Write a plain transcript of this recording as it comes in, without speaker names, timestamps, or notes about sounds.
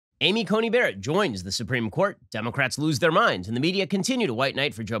Amy Coney Barrett joins the Supreme Court. Democrats lose their minds, and the media continue to white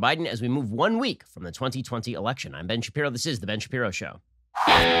knight for Joe Biden as we move 1 week from the 2020 election. I'm Ben Shapiro. This is The Ben Shapiro Show.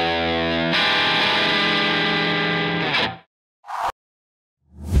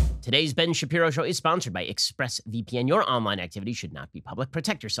 Today's Ben Shapiro Show is sponsored by ExpressVPN. Your online activity should not be public.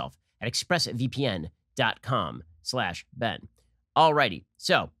 Protect yourself at expressvpn.com/Ben. Alrighty,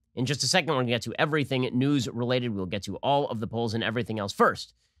 so in just a second, we're going to get to everything news related. We'll get to all of the polls and everything else.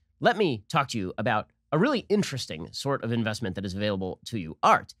 First, let me talk to you about a really interesting sort of investment that is available to you.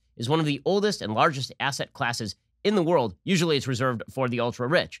 Art is one of the oldest and largest asset classes in the world. Usually it's reserved for the ultra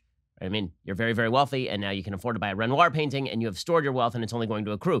rich. I mean, you're very, very wealthy, and now you can afford to buy a Renoir painting, and you have stored your wealth, and it's only going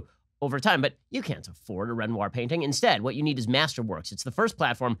to accrue over time. But you can't afford a Renoir painting. Instead, what you need is Masterworks. It's the first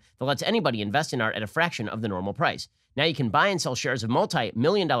platform that lets anybody invest in art at a fraction of the normal price. Now you can buy and sell shares of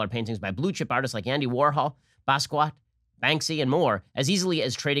multi-million-dollar paintings by blue-chip artists like Andy Warhol, Basquiat, Banksy, and more as easily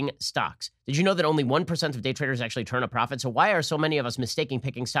as trading stocks. Did you know that only 1% of day traders actually turn a profit? So why are so many of us mistaking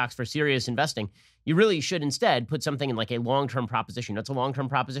picking stocks for serious investing? You really should instead put something in like a long-term proposition. What's a long-term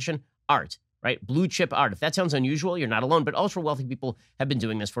proposition? Art, right? Blue chip art. If that sounds unusual, you're not alone, but ultra-wealthy people have been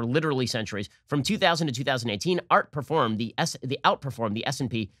doing this for literally centuries. From 2000 to 2018, art outperformed the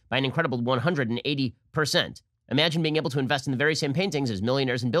S&P by an incredible 180%. Imagine being able to invest in the very same paintings as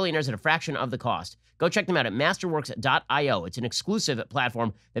millionaires and billionaires at a fraction of the cost. Go check them out at masterworks.io. It's an exclusive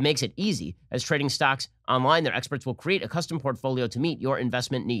platform that makes it easy as trading stocks online. Their experts will create a custom portfolio to meet your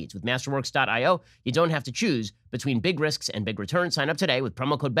investment needs. With masterworks.io, you don't have to choose between big risks and big returns. Sign up today with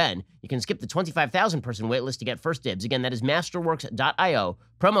promo code BEN. You can skip the 25,000 person waitlist to get first dibs. Again, that is masterworks.io,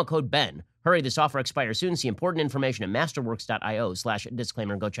 promo code BEN. Hurry, this offer expires soon. See important information at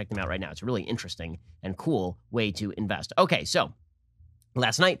masterworks.io/disclaimer and go check them out right now. It's a really interesting and cool way to invest. Okay, so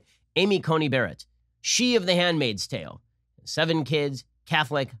last night, Amy Coney Barrett, she of The Handmaid's Tale, 7 kids,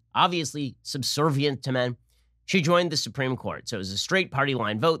 Catholic, obviously subservient to men. She joined the Supreme Court. So it was a straight party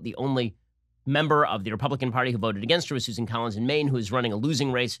line vote. The only member of the Republican Party who voted against her was Susan Collins in Maine, who is running a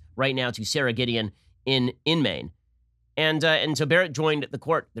losing race right now to Sarah Gideon in Maine. And so Barrett joined the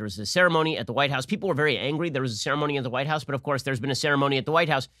court. There was a ceremony at the White House. People were very angry. There was a ceremony at the White House, but of course, there's been a ceremony at the White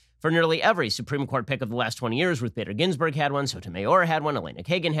House for nearly every Supreme Court pick of the last 20 years. Ruth Bader Ginsburg had one. Sotomayor had one. Elena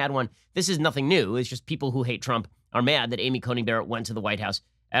Kagan had one. This is nothing new. It's just people who hate Trump are mad that Amy Coney Barrett went to the White House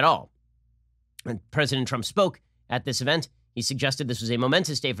at all. And President Trump spoke at this event. He suggested this was a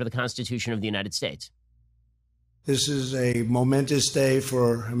momentous day for the Constitution of the United States. This is a momentous day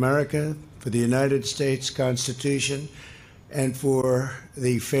for America, for the United States Constitution, and for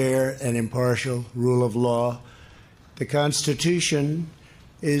the fair and impartial rule of law. The Constitution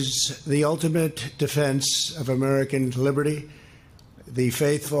is the ultimate defense of American liberty. The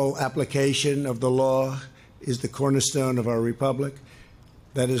faithful application of the law is the cornerstone of our republic.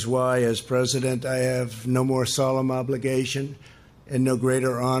 That is why, as president, I have no more solemn obligation and no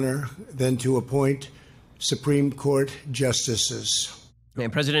greater honor than to appoint Supreme Court justices.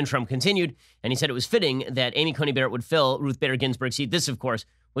 And President Trump continued, and he said it was fitting that Amy Coney Barrett would fill Ruth Bader Ginsburg's seat. This, of course,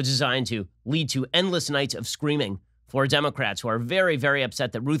 was designed to lead to endless nights of screaming for Democrats who are very, very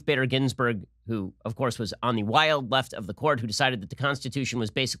upset that Ruth Bader Ginsburg, who, of course, was on the wild left of the court, who decided that the Constitution was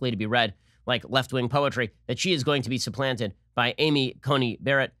basically to be read like left-wing poetry, that she is going to be supplanted by Amy Coney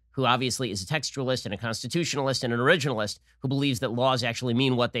Barrett, who obviously is a textualist and a constitutionalist and an originalist who believes that laws actually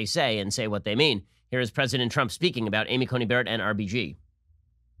mean what they say and say what they mean. Here is President Trump speaking about Amy Coney Barrett and RBG.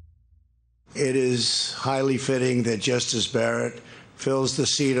 It is highly fitting that Justice Barrett fills the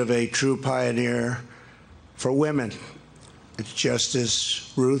seat of a true pioneer for women. It's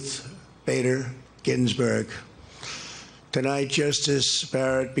Justice Ruth Bader Ginsburg. Tonight, Justice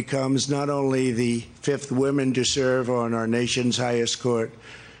Barrett becomes not only the 5th woman to serve on our nation's highest court,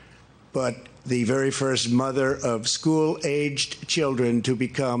 but the very first mother of school-aged children to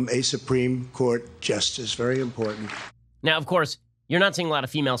become a Supreme Court justice. Very important. Now, of course, you're not seeing a lot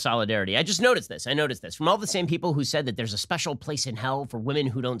of female solidarity. I just noticed this. I noticed this. From all the same people who said that there's a special place in hell for women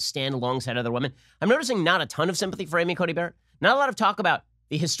who don't stand alongside other women, I'm noticing not a ton of sympathy for Amy Coney Barrett. Not a lot of talk about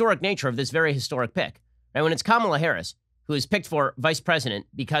the historic nature of this very historic pick. Right? When it's Kamala Harris, who is picked for vice president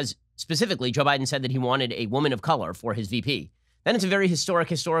because specifically Joe Biden said that he wanted a woman of color for his VP, then it's a very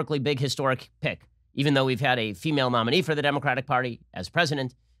historically big historic pick. Even though we've had a female nominee for the Democratic Party as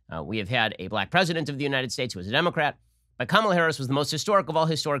president, we have had a black president of the United States who is a Democrat. But Kamala Harris was the most historic of all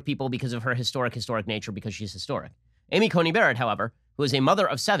historic people because of her historic nature, because she's historic. Amy Coney Barrett, however, who is a mother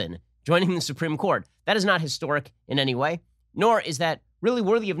of 7, joining the Supreme Court, that is not historic in any way, nor is that really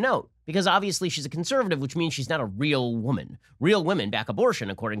worthy of note, because obviously she's a conservative, which means she's not a real woman. Real women back abortion,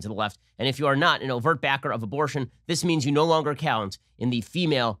 according to the left. And if you are not an overt backer of abortion, this means you no longer count in the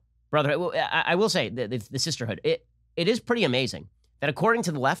female brotherhood. I will say the sisterhood. It is pretty amazing that according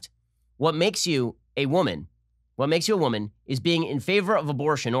to the left, what makes you a woman is being in favor of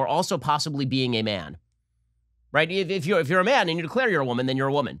abortion or also possibly being a man. Right? If you're a man and you declare you're a woman, then you're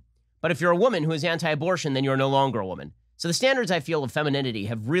a woman. But if you're a woman who is anti-abortion, then you're no longer a woman. So the standards, I feel, of femininity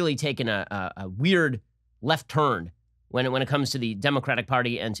have really taken a weird left turn when it comes to the Democratic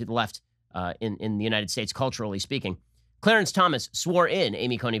Party and to the left in the United States, culturally speaking. Clarence Thomas swore in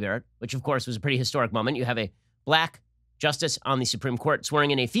Amy Coney Barrett, which, of course, was a pretty historic moment. You have a black justice on the Supreme Court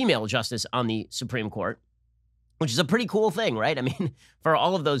swearing in a female justice on the Supreme Court, which is a pretty cool thing, right? I mean, for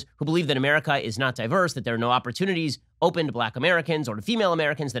all of those who believe that America is not diverse, that there are no opportunities open to black Americans or to female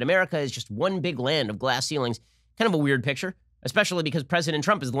Americans, that America is just one big land of glass ceilings, kind of a weird picture, especially because President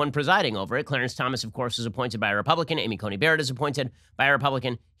Trump is the one presiding over it. Clarence Thomas, of course, is appointed by a Republican. Amy Coney Barrett is appointed by a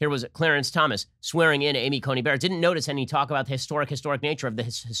Republican. Here was Clarence Thomas swearing in Amy Coney Barrett. Didn't notice any talk about the historic nature of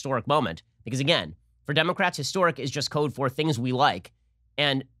this historic moment. Because again, for Democrats, historic is just code for things we like.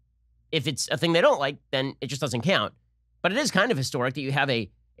 And if it's a thing they don't like, then it just doesn't count. But it is kind of historic that you have a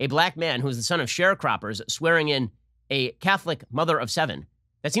black man who is the son of sharecroppers swearing in a Catholic mother of 7.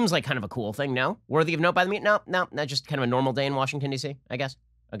 That seems like kind of a cool thing, no? Worthy of note by the meet? No, not just kind of a normal day in Washington, D.C., I guess.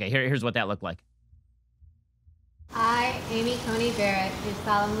 Okay, here's what that looked like. I, Amy Coney Barrett, do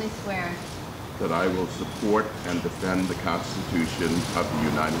solemnly swear that I will support and defend the Constitution of the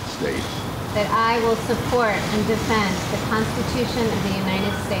United States. That I will support and defend the Constitution of the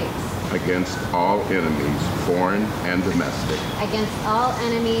United States. Against all enemies, foreign and domestic. Against all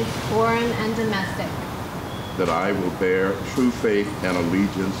enemies, foreign and domestic. That I will bear true faith and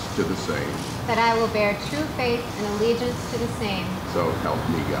allegiance to the same. That I will bear true faith and allegiance to the same. So help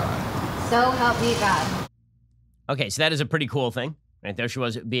me God. So help me God. Okay, so that is a pretty cool thing. Right there she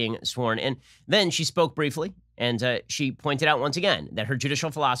was being sworn in. Then she spoke briefly, and she pointed out once again that her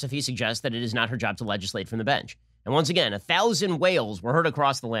judicial philosophy suggests that it is not her job to legislate from the bench. And once again, 1,000 wails were heard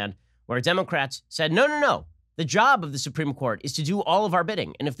across the land where Democrats said, no. The job of the Supreme Court is to do all of our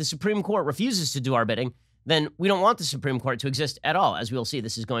bidding. And if the Supreme Court refuses to do our bidding, then we don't want the Supreme Court to exist at all. As we'll see,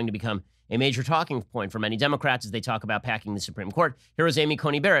 this is going to become a major talking point for many Democrats as they talk about packing the Supreme Court. Here is Amy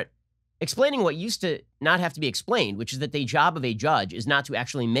Coney Barrett explaining what used to not have to be explained, which is that the job of a judge is not to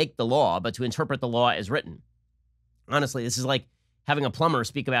actually make the law, but to interpret the law as written. Honestly, this is like having a plumber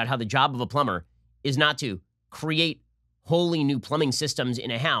speak about how the job of a plumber is not to create wholly new plumbing systems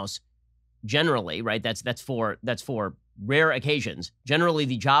in a house. Generally, right? That's for rare occasions. Generally,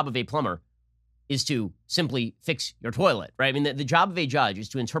 the job of a plumber is to simply fix your toilet, right? I mean, the job of a judge is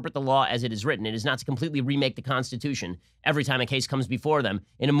to interpret the law as it is written. It is not to completely remake the Constitution every time a case comes before them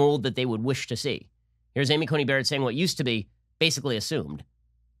in a mold that they would wish to see. Here's Amy Coney Barrett saying what used to be basically assumed.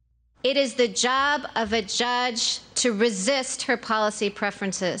 It is the job of a judge to resist her policy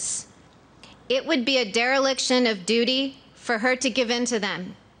preferences. It would be a dereliction of duty for her to give in to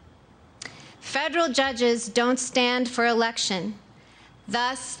them. Federal judges don't stand for election.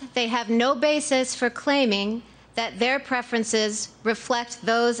 Thus, they have no basis for claiming that their preferences reflect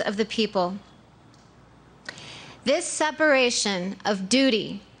those of the people. This separation of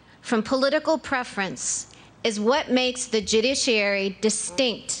duty from political preference is what makes the judiciary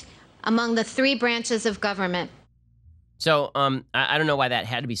distinct among the 3 branches of government. So I don't know why that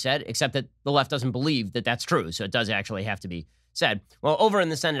had to be said, except that the left doesn't believe that that's true. So it does actually have to be said. Well, over in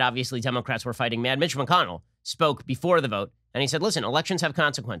the Senate, obviously, Democrats were fighting mad. Mitch McConnell spoke before the vote, and he said, listen, elections have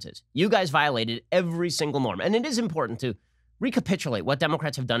consequences. You guys violated every single norm. And it is important to recapitulate what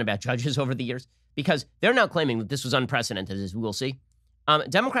Democrats have done about judges over the years, because they're now claiming that this was unprecedented, as we will see.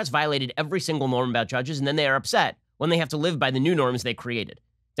 Democrats violated every single norm about judges, and then they are upset when they have to live by the new norms they created.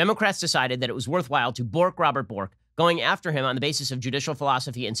 Democrats decided that it was worthwhile to bork Robert Bork, going after him on the basis of judicial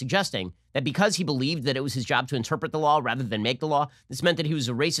philosophy and suggesting that because he believed that it was his job to interpret the law rather than make the law, this meant that he was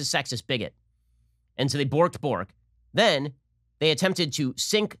a racist, sexist bigot. And so they borked Bork. Then they attempted to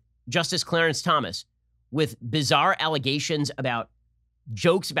sink Justice Clarence Thomas with bizarre allegations about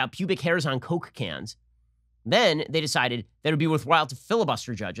jokes about pubic hairs on Coke cans. Then they decided that it would be worthwhile to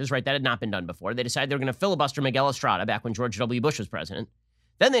filibuster judges, right? That had not been done before. They decided they were going to filibuster Miguel Estrada back when George W. Bush was president.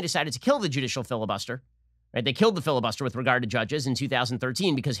 Then they decided to kill the judicial filibuster. Right? They killed the filibuster with regard to judges in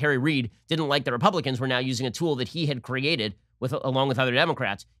 2013 because Harry Reid didn't like the Republicans were now using a tool that he had created along with other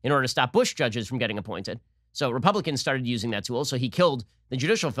Democrats in order to stop Bush judges from getting appointed. So Republicans started using that tool, so he killed the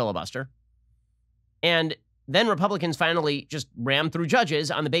judicial filibuster. And then Republicans finally just rammed through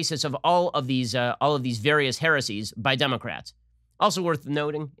judges on the basis of all of these various heresies by Democrats. Also worth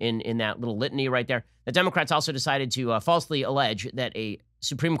noting in that little litany right there, the Democrats also decided to falsely allege that a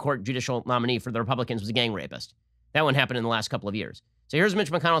Supreme Court judicial nominee for the Republicans was a gang rapist. That one happened in the last couple of years. So here's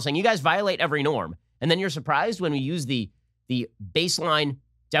Mitch McConnell saying, you guys violate every norm. And then you're surprised when we use the baseline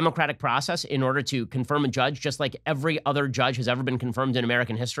democratic process in order to confirm a judge, just like every other judge has ever been confirmed in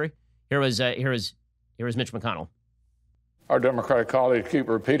American history. Here is Mitch McConnell. Our Democratic colleagues keep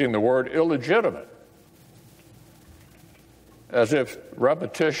repeating the word illegitimate, as if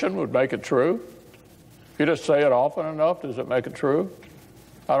repetition would make it true. If you just say it often enough, does it make it true?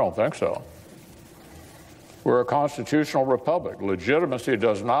 I don't think so. We're a constitutional republic. Legitimacy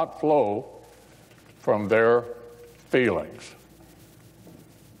does not flow from their feelings.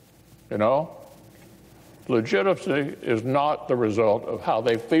 You know? Legitimacy is not the result of how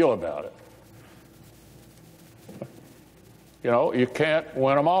they feel about it. You know, you can't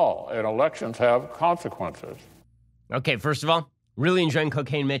win them all, and elections have consequences. Okay, first of all, really enjoying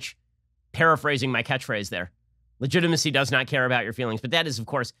Cocaine Mitch paraphrasing my catchphrase there. Legitimacy does not care about your feelings, but that is, of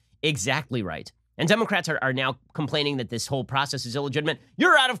course, exactly right. And Democrats are now complaining that this whole process is illegitimate.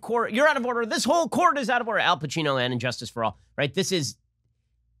 You're out of court. You're out of order. This whole court is out of order. Al Pacino and Injustice for All, right? This is,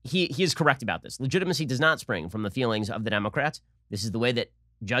 he is correct about this. Legitimacy does not spring from the feelings of the Democrats. This is the way that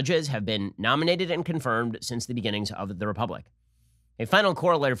judges have been nominated and confirmed since the beginnings of the Republic. A final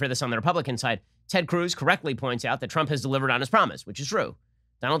corollary for this on the Republican side, Ted Cruz correctly points out that Trump has delivered on his promise, which is true.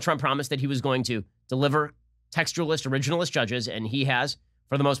 Donald Trump promised that he was going to deliver textualist, originalist judges, and he has,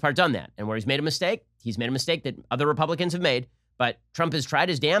 for the most part, done that. And where he's made a mistake that other Republicans have made, but Trump has tried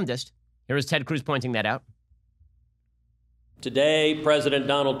his damnedest. Here is Ted Cruz pointing that out. Today, President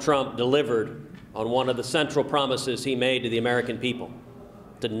Donald Trump delivered on one of the central promises he made to the American people,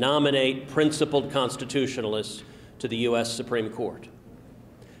 to nominate principled constitutionalists to the U.S. Supreme Court.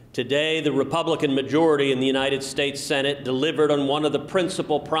 Today, the Republican majority in the United States Senate delivered on one of the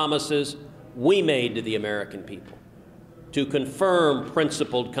principal promises we made to the American people, to confirm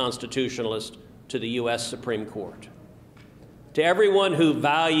principled constitutionalists to the U.S. Supreme Court. To everyone who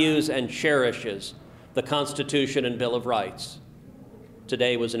values and cherishes the Constitution and Bill of Rights,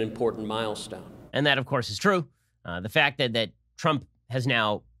 today was an important milestone. And that, of course, is true. The fact that Trump has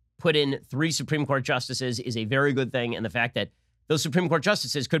now put in 3 Supreme Court justices is a very good thing, and the fact that those Supreme Court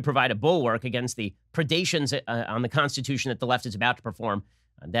justices could provide a bulwark against the predations on the Constitution that the left is about to perform,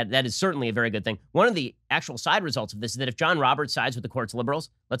 that is certainly a very good thing. One of the actual side results of this is that if John Roberts sides with the court's liberals,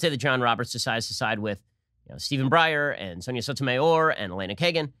 let's say that John Roberts decides to side with Stephen Breyer and Sonia Sotomayor and Elena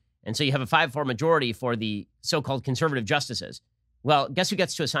Kagan, and so you have a 5-4 majority for the so-called conservative justices, well, guess who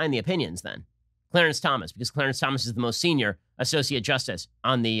gets to assign the opinions then? Clarence Thomas, because Clarence Thomas is the most senior associate justice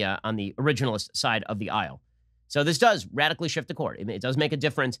on the originalist side of the aisle. So this does radically shift the court. It does make a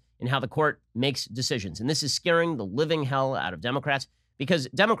difference in how the court makes decisions. And this is scaring the living hell out of Democrats, because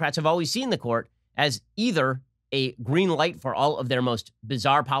Democrats have always seen the court as either a green light for all of their most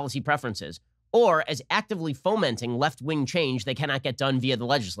bizarre policy preferences, or as actively fomenting left-wing change they cannot get done via the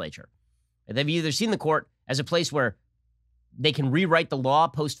legislature. They've either seen the court as a place where they can rewrite the law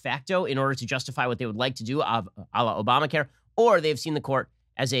post facto in order to justify what they would like to do, a la Obamacare, or they've seen the court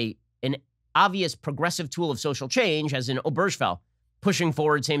as an obvious progressive tool of social change, as in Obergefell, pushing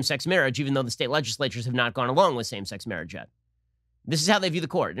forward same-sex marriage, even though the state legislatures have not gone along with same-sex marriage yet. This is how they view the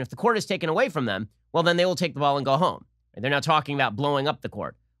court. And if the court is taken away from them, well, then they will take the ball and go home. And they're now talking about blowing up the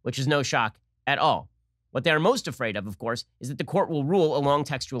court, which is no shock at all. What they are most afraid of course, is that the court will rule along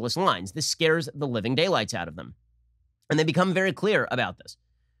textualist lines. This scares the living daylights out of them. And they become very clear about this.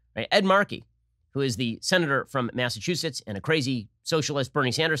 Right? Ed Markey, who is the senator from Massachusetts and a crazy socialist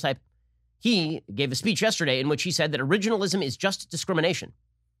Bernie Sanders type, he gave a speech yesterday in which he said that originalism is just discrimination.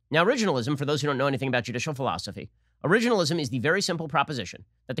 Now, originalism, for those who don't know anything about judicial philosophy, originalism is the very simple proposition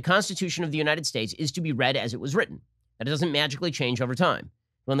that the Constitution of the United States is to be read as it was written, that it doesn't magically change over time.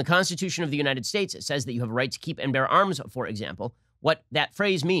 When the Constitution of the United States says that you have a right to keep and bear arms, for example, what that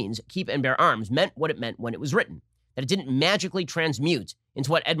phrase means, keep and bear arms, meant what it meant when it was written, that it didn't magically transmute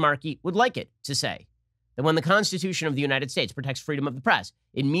into what Ed Markey would like it to say. That when the Constitution of the United States protects freedom of the press,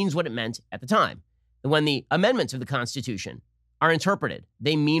 it means what it meant at the time. That when the amendments of the Constitution are interpreted,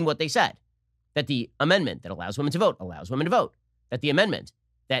 they mean what they said. That the amendment that allows women to vote allows women to vote. That the amendment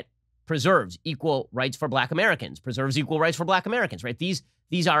that preserves equal rights for Black Americans preserves equal rights for Black Americans, right?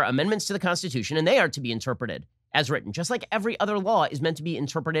 These are amendments to the Constitution, and they are to be interpreted as written, just like every other law is meant to be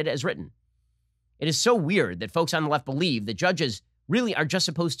interpreted as written. It is so weird that folks on the left believe that judges really are just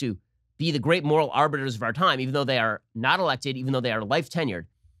supposed to be the great moral arbiters of our time, even though they are not elected, even though they are life tenured.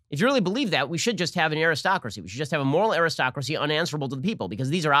 If you really believe that, we should just have an aristocracy. We should just have a moral aristocracy unanswerable to the people, because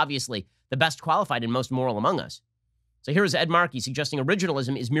these are obviously the best qualified and most moral among us. So here is Ed Markey suggesting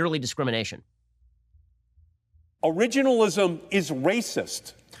originalism is merely discrimination. Originalism is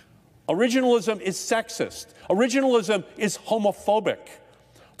racist. Originalism is sexist. Originalism is homophobic.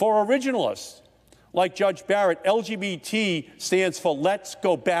 For originalists like Judge Barrett, LGBT stands for let's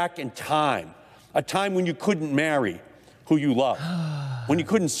go back in time, a time when you couldn't marry who you love, when you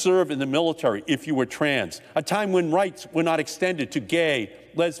couldn't serve in the military if you were trans, a time when rights were not extended to gay,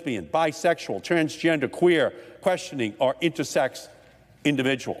 lesbian, bisexual, transgender, queer, questioning, or intersex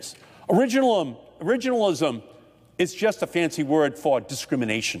individuals. Originalism is just a fancy word for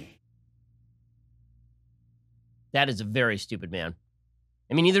discrimination. That is a very stupid man.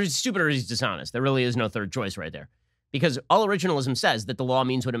 I mean, either he's stupid or he's dishonest. There really is no third choice right there. Because all originalism says that the law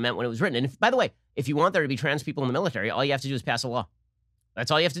means what it meant when it was written. And if, by the way, if you want there to be trans people in the military, all you have to do is pass a law.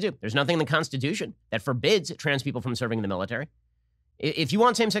 That's all you have to do. There's nothing in the Constitution that forbids trans people from serving in the military. If you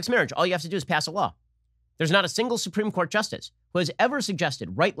want same-sex marriage, all you have to do is pass a law. There's not a single Supreme Court justice who has ever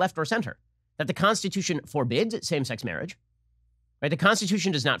suggested, right, left, or center, that the Constitution forbids same-sex marriage. Right? The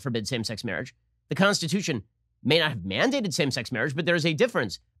Constitution does not forbid same-sex marriage. The Constitution may not have mandated same-sex marriage, but there is a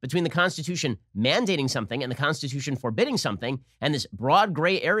difference between the Constitution mandating something and the Constitution forbidding something, and this broad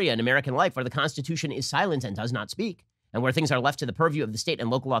gray area in American life where the Constitution is silent and does not speak, and where things are left to the purview of the state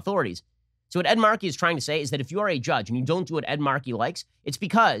and local authorities. So what Ed Markey is trying to say is that if you are a judge and you don't do what Ed Markey likes, it's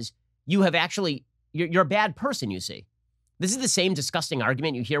because you have actually, you're a bad person, you see. This is the same disgusting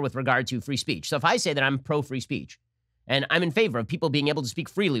argument you hear with regard to free speech. So if I say that I'm pro-free speech, and I'm in favor of people being able to speak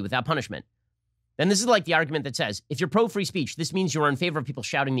freely without punishment, then this is like the argument that says, if you're pro-free speech, this means you're in favor of people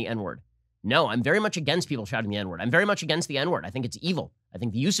shouting the N-word. No, I'm very much against people shouting the N-word. I'm very much against the N-word. I think it's evil. I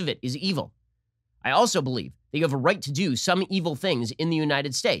think the use of it is evil. I also believe that you have a right to do some evil things in the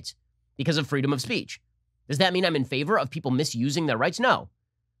United States because of freedom of speech. Does that mean I'm in favor of people misusing their rights? No.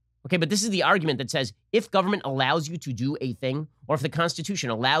 Okay, but this is the argument that says, if government allows you to do a thing, or if the Constitution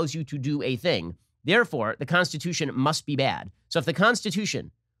allows you to do a thing, therefore, the Constitution must be bad. So if the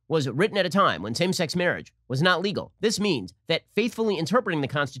Constitution was written at a time when same-sex marriage was not legal, this means that faithfully interpreting the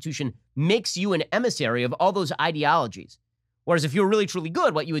Constitution makes you an emissary of all those ideologies. Whereas if you were really, truly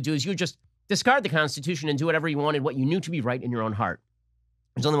good, what you would do is you would just discard the Constitution and do whatever you wanted, what you knew to be right in your own heart.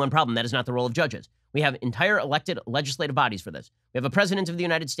 There's only one problem. That is not the role of judges. We have entire elected legislative bodies for this. We have a president of the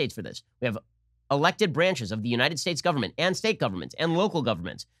United States for this. We have elected branches of the United States government and state governments and local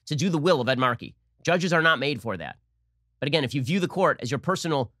governments to do the will of Ed Markey. Judges are not made for that. But again, if you view the court as your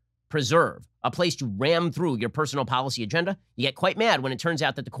personal preserve, a place to ram through your personal policy agenda, you get quite mad when it turns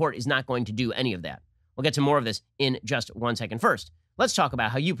out that the court is not going to do any of that. We'll get to more of this in just 1 second. First, let's talk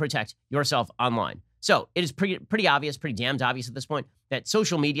about how you protect yourself online. So it is pretty obvious, pretty damned obvious at this point, that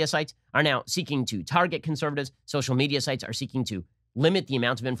social media sites are now seeking to target conservatives. Social media sites are seeking to limit the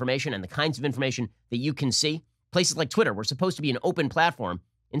amount of information and the kinds of information that you can see. Places like Twitter were supposed to be an open platform.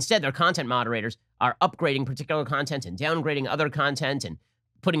 Instead, their content moderators are upgrading particular content and downgrading other content and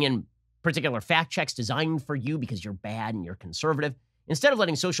putting in particular fact checks designed for you because you're bad and you're conservative. Instead of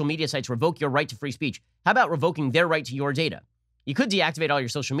letting social media sites revoke your right to free speech, how about revoking their right to your data? You could deactivate all your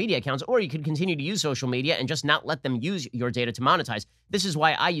social media accounts, or you could continue to use social media and just not let them use your data to monetize. This is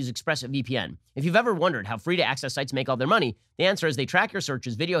why I use ExpressVPN. If you've ever wondered how free-to-access sites make all their money, the answer is they track your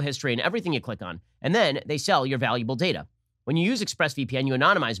searches, video history, and everything you click on, and then they sell your valuable data. When you use ExpressVPN, you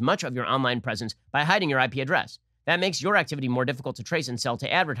anonymize much of your online presence by hiding your IP address. That makes your activity more difficult to trace and sell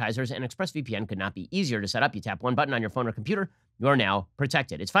to advertisers, and ExpressVPN could not be easier to set up. You tap one button on your phone or computer, you are now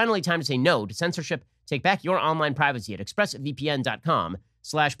protected. It's finally time to say no to censorship. Take back your online privacy at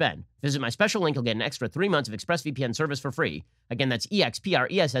expressvpn.com/Ben. Visit my special link. You'll get an extra 3 months of ExpressVPN service for free. Again, that's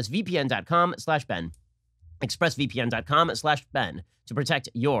expressvpn.com/Ben. expressvpn.com/Ben to protect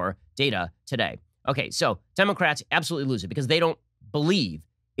your data today. Okay, so Democrats absolutely lose it because they don't believe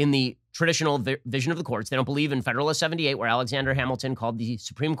in the traditional vision of the courts. They don't believe in Federalist 78, where Alexander Hamilton called the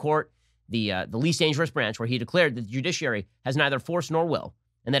Supreme Court the least dangerous branch, where he declared that the judiciary has neither force nor will,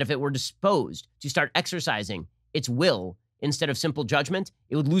 and that if it were disposed to start exercising its will instead of simple judgment,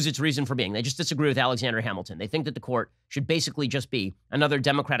 it would lose its reason for being. They just disagree with Alexander Hamilton. They think that the court should basically just be another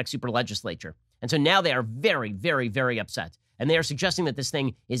Democratic super legislature. And so now they are very, very, very upset. And they are suggesting that this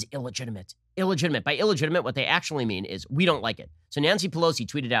thing is illegitimate. Illegitimate. By illegitimate, what they actually mean is we don't like it. So Nancy Pelosi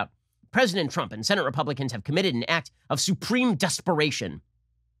tweeted out, President Trump and Senate Republicans have committed an act of supreme desperation,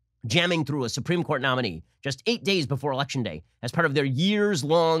 jamming through a Supreme Court nominee just 8 days before Election Day as part of their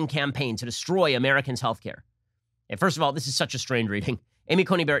years-long campaign to destroy Americans' health care. And first of all, this is such a strange reading. Amy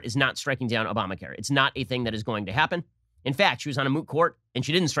Coney Barrett is not striking down Obamacare. It's not a thing that is going to happen. In fact, she was on a moot court, and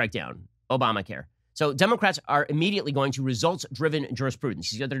she didn't strike down Obamacare. So Democrats are immediately going to results-driven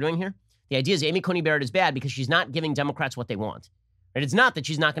jurisprudence. You see what they're doing here? The idea is Amy Coney Barrett is bad because she's not giving Democrats what they want. Right? It's not that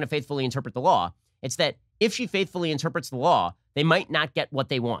she's not going to faithfully interpret the law. It's that if she faithfully interprets the law, they might not get what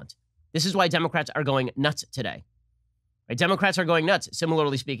they want. This is why Democrats are going nuts today. Right? Democrats are going nuts,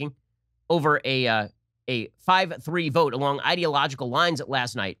 similarly speaking, over a 5-3 vote along ideological lines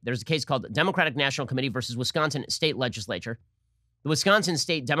last night. There's a case called Democratic National Committee versus Wisconsin State Legislature. The Wisconsin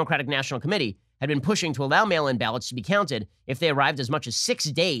State Democratic National Committee had been pushing to allow mail-in ballots to be counted if they arrived as much as 6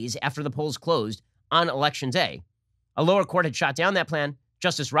 days after the polls closed on Election Day. A lower court had shot down that plan.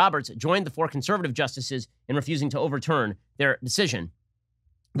 Justice Roberts joined the 4 conservative justices in refusing to overturn their decision.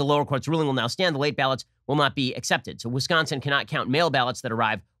 The lower court's ruling will now stand. The late ballots will not be accepted. So Wisconsin cannot count mail ballots that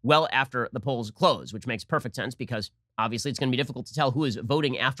arrive well after the polls close, which makes perfect sense because obviously it's going to be difficult to tell who is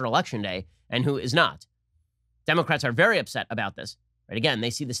voting after Election Day and who is not. Democrats are very upset about this. Right? Again, they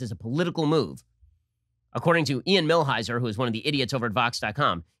see this as a political move. According to Ian Millhiser, who is one of the idiots over at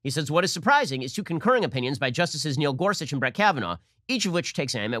Vox.com, he says, what is surprising is 2 concurring opinions by Justices Neil Gorsuch and Brett Kavanaugh, each of which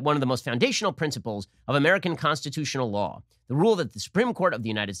takes aim at one of the most foundational principles of American constitutional law, the rule that the Supreme Court of the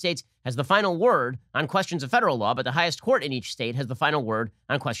United States has the final word on questions of federal law, but the highest court in each state has the final word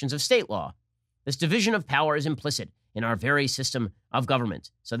on questions of state law. This division of power is implicit in our very system of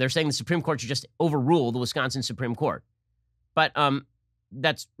government. So they're saying the Supreme Court should just overrule the Wisconsin Supreme Court. But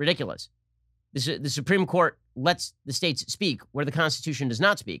that's ridiculous. The Supreme Court lets the states speak where the Constitution does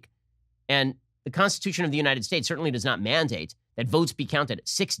not speak. And the Constitution of the United States certainly does not mandate that votes be counted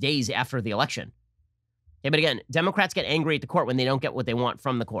 6 days after the election. Okay, but again, Democrats get angry at the court when they don't get what they want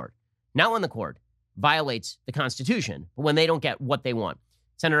from the court. Not when the court violates the Constitution, but when they don't get what they want.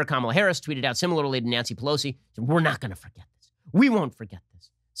 Senator Kamala Harris tweeted out similarly to Nancy Pelosi, said, we're not going to forget this. We won't forget this.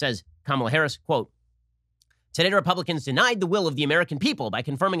 Says Kamala Harris, quote, today, Republicans denied the will of the American people by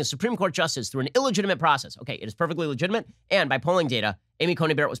confirming a Supreme Court justice through an illegitimate process. Okay, it is perfectly legitimate. And by polling data, Amy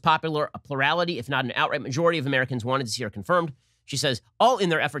Coney Barrett was popular. A plurality, if not an outright majority of Americans wanted to see her confirmed. She says, all in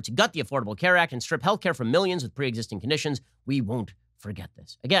their effort to gut the Affordable Care Act and strip health care from millions with pre-existing conditions. We won't forget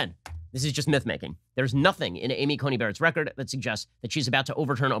this. Again, this is just myth-making. There's nothing in Amy Coney Barrett's record that suggests that she's about to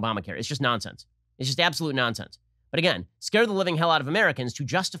overturn Obamacare. It's just nonsense. It's just absolute nonsense. But again, scare the living hell out of Americans to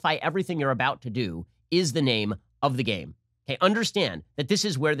justify everything you're about to do is the name of the game. Okay, understand that this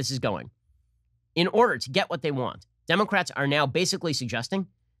is where this is going. In order to get what they want, Democrats are now basically suggesting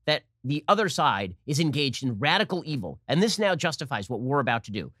that the other side is engaged in radical evil, and this now justifies what we're about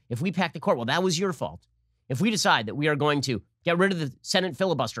to do. If we pack the court, well, that was your fault. If we decide that we are going to get rid of the Senate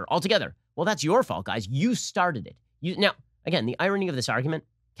filibuster altogether, well, that's your fault, guys. You started it. Now, again, the irony of this argument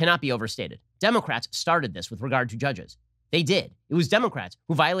cannot be overstated. Democrats started this with regard to judges. They did. It was Democrats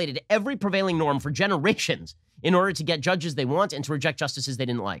who violated every prevailing norm for generations in order to get judges they want and to reject justices they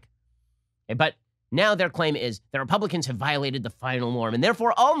didn't like. Okay, but now their claim is that Republicans have violated the final norm, and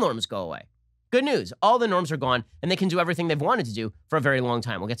therefore all norms go away. Good news. All the norms are gone, and they can do everything they've wanted to do for a very long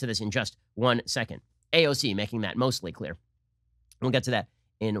time. We'll get to this in just 1 second. AOC making that mostly clear. We'll get to that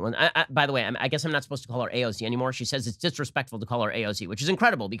in one. By the way, I guess I'm not supposed to call her AOC anymore. She says it's disrespectful to call her AOC, which is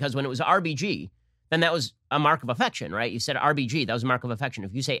incredible because when it was RBG, then that was a mark of affection, right? You said RBG, that was a mark of affection.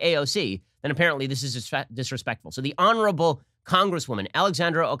 If you say AOC, then apparently this is disrespectful. So the Honorable Congresswoman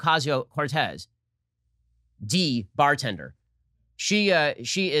Alexandra Ocasio-Cortez, D bartender, she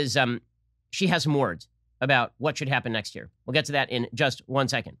has some words about what should happen next year. We'll get to that in just 1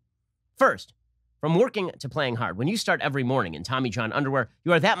 second. First, from working to playing hard, when you start every morning in Tommy John underwear,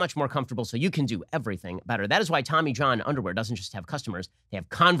 you are that much more comfortable so you can do everything better. That is why Tommy John underwear doesn't just have customers, they have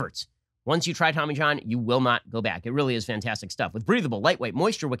converts. Once you try Tommy John, you will not go back. It really is fantastic stuff. With breathable, lightweight,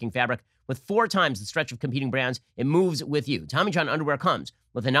 moisture-wicking fabric with 4 times the stretch of competing brands, it moves with you. Tommy John underwear comes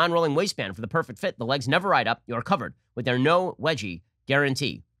with a non-rolling waistband for the perfect fit. The legs never ride up. You are covered with their no wedgie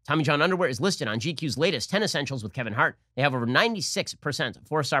guarantee. Tommy John underwear is listed on GQ's latest 10 Essentials with Kevin Hart. They have over 96%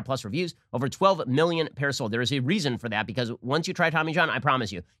 4-star plus reviews, over 12 million pairs sold. There is a reason for that because once you try Tommy John, I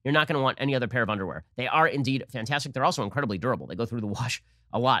promise you, you're not going to want any other pair of underwear. They are indeed fantastic. They're also incredibly durable. They go through the wash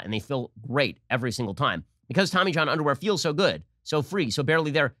a lot and they feel great every single time. Because Tommy John underwear feels so good, so free, so barely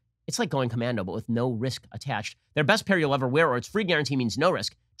there, it's like going commando, but with no risk attached. Their best pair you'll ever wear or its free guarantee means no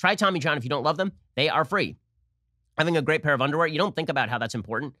risk. Try Tommy John if you don't love them. They are free. Having a great pair of underwear, you don't think about how that's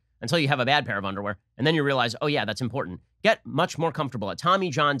important until you have a bad pair of underwear. And then you realize, oh yeah, that's important. Get much more comfortable at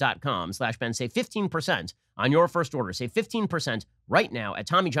TommyJohn.com/Ben. Save 15% on your first order. Save 15% right now at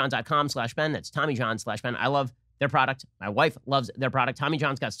TommyJohn.com/Ben. That's TommyJohn/Ben. I love their product. My wife loves their product. Tommy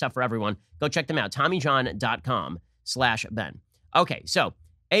John's got stuff for everyone. Go check them out. TommyJohn.com/Ben. Okay, so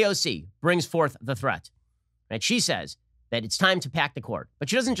AOC brings forth the threat. Right? She says that it's time to pack the court. But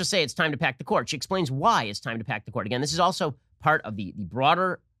she doesn't just say it's time to pack the court. She explains why it's time to pack the court. Again, this is also part of the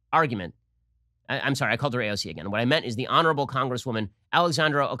broader argument. I'm sorry, I called her AOC again. What I meant is the Honorable Congresswoman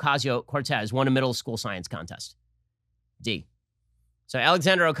Alexandra Ocasio-Cortez won a middle school science contest. D. So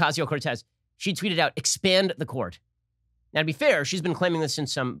Alexandra Ocasio-Cortez, she tweeted out, expand the court. Now, to be fair, she's been claiming this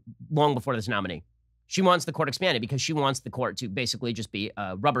since long before this nominee. She wants the court expanded because she wants the court to basically just be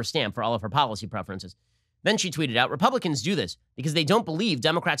a rubber stamp for all of her policy preferences. Then she tweeted out, Republicans do this because they don't believe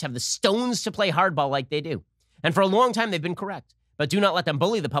Democrats have the stones to play hardball like they do. And for a long time, they've been correct. But do not let them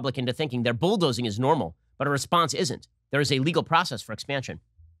bully the public into thinking their bulldozing is normal, but a response isn't. There is a legal process for expansion.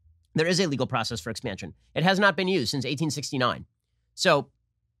 There is a legal process for expansion. It has not been used since 1869. So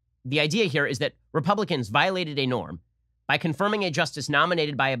the idea here is that Republicans violated a norm by confirming a justice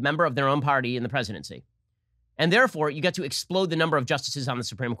nominated by a member of their own party in the presidency. And therefore, you get to explode the number of justices on the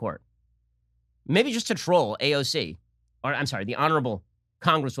Supreme Court. Maybe just to troll AOC, or I'm sorry, the Honorable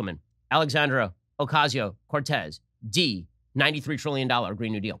Congresswoman Alexandra Ocasio-Cortez, D, $93 trillion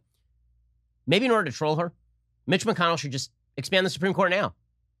Green New Deal. Maybe in order to troll her, Mitch McConnell should just expand the Supreme Court now. I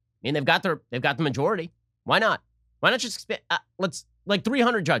mean, they've got the majority. Why not? Why not just expand? Let's, like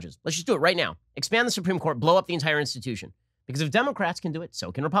 300 judges. Let's just do it right now. Expand the Supreme Court, blow up the entire institution. Because if Democrats can do it,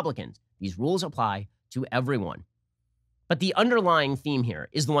 so can Republicans. These rules apply to everyone. But the underlying theme here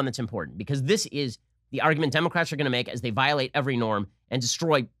is the one that's important, because this is the argument Democrats are going to make as they violate every norm and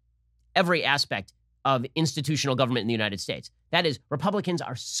destroy every aspect of institutional government in the United States. That is, Republicans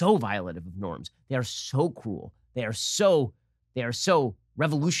are so violative of norms. They are so cruel. They are so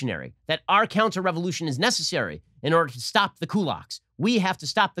revolutionary that our counter-revolution is necessary in order to stop the kulaks. We have to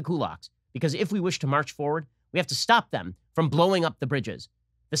stop the kulaks, because if we wish to march forward, we have to stop them from blowing up the bridges.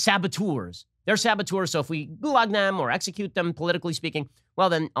 The saboteurs. They're saboteurs, so if we gulag them or execute them, politically speaking, well,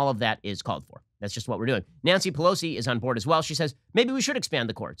 then all of that is called for. That's just what we're doing. Nancy Pelosi is on board as well. She says, maybe we should expand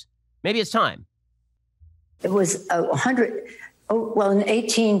the courts. Maybe it's time. It was 100. Well, in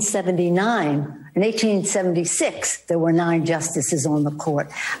 1879, in 1876, there were 9 justices on the court.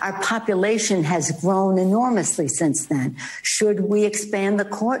 Our population has grown enormously since then. Should we expand the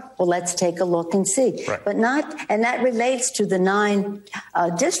court? Well, let's take a look and see. Right. But not, and that relates to the 9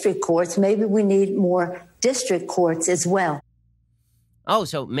 district courts. Maybe we need more district courts as well. Oh,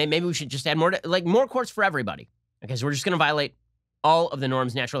 so maybe we should just add more courts for everybody. Okay, so we're just going to violate all of the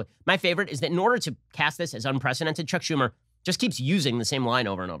norms naturally. My favorite is that in order to cast this as unprecedented, Chuck Schumer just keeps using the same line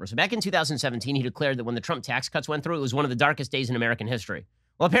over and over. So back in 2017, he declared that when the Trump tax cuts went through, it was one of the darkest days in American history.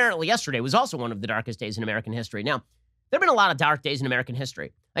 Well, apparently yesterday was also one of the darkest days in American history. Now, there have been a lot of dark days in American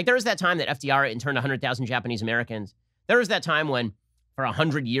history. Like there was that time that FDR interned 100,000 Japanese Americans. There was that time when, for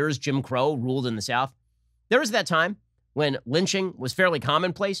 100 years, Jim Crow ruled in the South. There was that time when lynching was fairly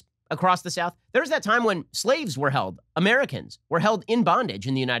commonplace across the South. There was that time when slaves were held. Americans were held in bondage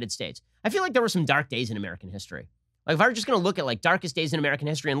in the United States. I feel like there were some dark days in American history. Like if I were just going to look at like darkest days in American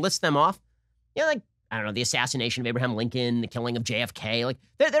history and list them off, you know, like, I don't know, the assassination of Abraham Lincoln, the killing of JFK, like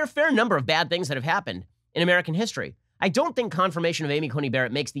there are a fair number of bad things that have happened in American history. I don't think confirmation of Amy Coney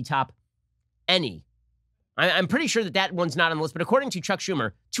Barrett makes the top any. I'm pretty sure that one's not on the list, but according to Chuck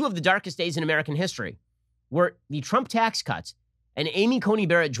Schumer, 2 of the darkest days in American history were the Trump tax cuts and Amy Coney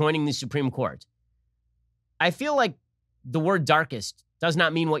Barrett joining the Supreme Court. I feel like the word darkest does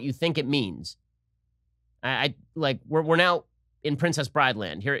not mean what you think it means. We're now in Princess Bride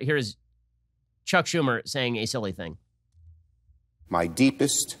land. Here's Chuck Schumer saying a silly thing. My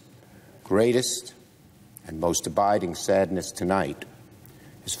deepest, greatest, and most abiding sadness tonight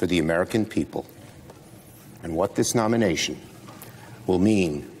is for the American people and what this nomination will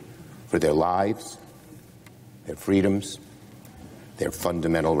mean for their lives, their freedoms, their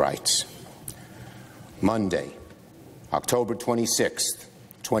fundamental rights. Monday, October 26th,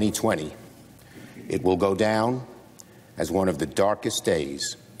 2020, it will go down as one of the darkest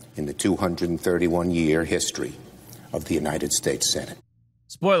days in the 231-year history of the United States Senate.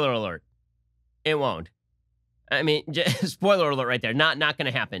 Spoiler alert. It won't. I mean, spoiler alert right there. Not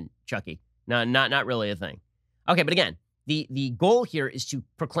going to happen, Chucky. No, not really a thing. Okay, but again, the goal here is to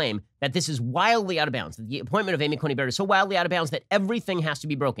proclaim that this is wildly out of bounds. The appointment of Amy Coney Barrett is so wildly out of bounds that everything has to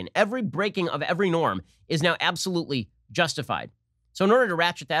be broken. Every breaking of every norm is now absolutely justified. So in order to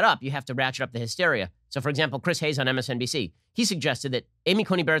ratchet that up, you have to ratchet up the hysteria. So for example, Chris Hayes on MSNBC, he suggested that Amy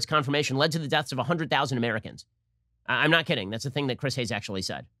Coney Barrett's confirmation led to the deaths of 100,000 Americans. I'm not kidding. That's the thing that Chris Hayes actually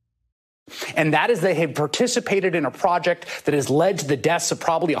said. And that is they have participated in a project that has led to the deaths of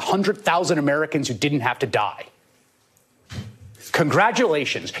probably 100,000 Americans who didn't have to die.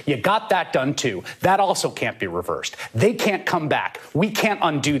 Congratulations. You got that done, too. That also can't be reversed. They can't come back. We can't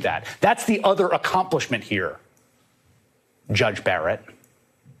undo that. That's the other accomplishment here, Judge Barrett.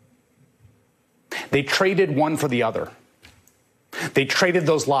 They traded one for the other. They traded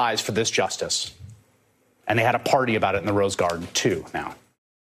those lies for this justice. And they had a party about it in the Rose Garden, too, now.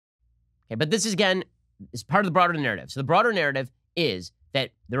 Okay, but this is, again, is part of the broader narrative. So the broader narrative is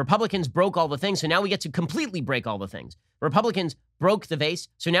that the Republicans broke all the things, so now we get to completely break all the things. The Republicans broke the vase,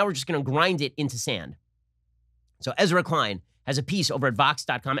 so now we're just going to grind it into sand. So Ezra Klein has a piece over at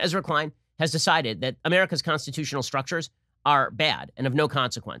Vox.com. Ezra Klein has decided that America's constitutional structures are bad and of no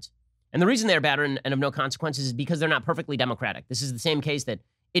consequence. And the reason they're bad and of no consequence is because they're not perfectly democratic. This is the same case that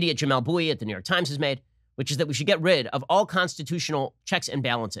idiot Jamel Bouie at the New York Times has made, which is that we should get rid of all constitutional checks and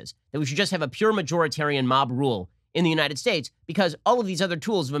balances, that we should just have a pure majoritarian mob rule in the United States, because all of these other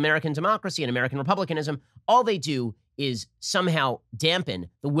tools of American democracy and American republicanism, all they do is somehow dampen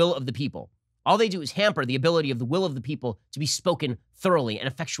the will of the people. All they do is hamper the ability of the will of the people to be spoken thoroughly and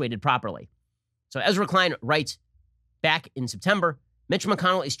effectuated properly. So Ezra Klein writes back in September, Mitch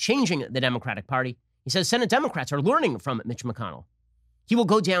McConnell is changing the Democratic Party. He says Senate Democrats are learning from Mitch McConnell. He will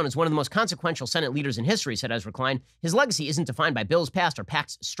go down as one of the most consequential Senate leaders in history, said Ezra Klein. His legacy isn't defined by bills passed or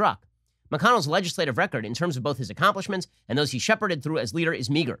pacts struck. McConnell's legislative record in terms of both his accomplishments and those he shepherded through as leader is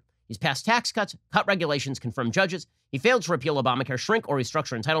meager. He's passed tax cuts, cut regulations, confirmed judges. He failed to repeal Obamacare, shrink or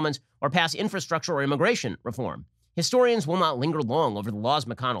restructure entitlements, or pass infrastructure or immigration reform. Historians will not linger long over the laws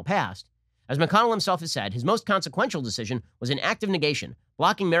McConnell passed. As McConnell himself has said, his most consequential decision was an act of negation,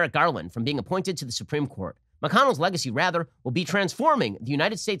 blocking Merrick Garland from being appointed to the Supreme Court. McConnell's legacy, rather, will be transforming the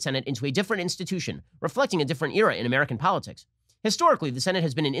United States Senate into a different institution, reflecting a different era in American politics. Historically, the Senate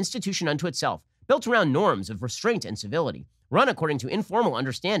has been an institution unto itself, built around norms of restraint and civility, run according to informal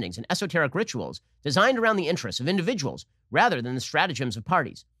understandings and esoteric rituals, designed around the interests of individuals rather than the stratagems of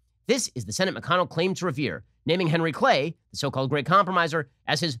parties. This is the Senate McConnell claimed to revere, naming Henry Clay, the so-called great compromiser,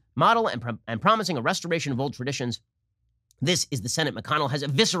 as his model and promising a restoration of old traditions. This is the Senate McConnell has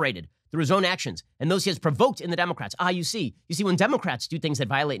eviscerated through his own actions and those he has provoked in the Democrats. You see, when Democrats do things that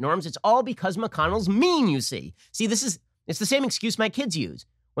violate norms, it's all because McConnell's mean, you see. See, it's the same excuse my kids use.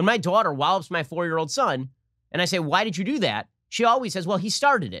 When my daughter wallops my 4-year-old son, and I say, why did you do that? She always says, well, he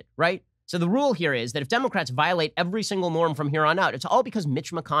started it, right? So the rule here is that if Democrats violate every single norm from here on out, it's all because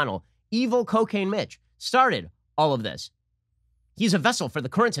Mitch McConnell, evil cocaine Mitch, started all of this. He's a vessel for the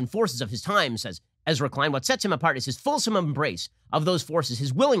currents and forces of his time, says Ezra Klein. What sets him apart is his fulsome embrace of those forces,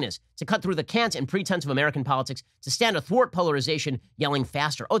 his willingness to cut through the cant and pretense of American politics, to stand athwart polarization, yelling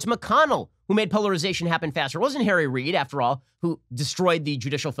faster. Oh, it's McConnell who made polarization happen faster. It wasn't Harry Reid, after all, who destroyed the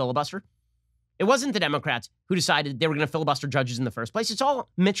judicial filibuster. It wasn't the Democrats who decided they were going to filibuster judges in the first place. It's all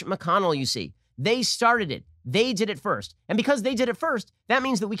Mitch McConnell, you see. They started it. They did it first. And because they did it first, that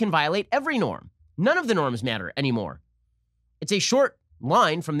means that we can violate every norm. None of the norms matter anymore. It's a short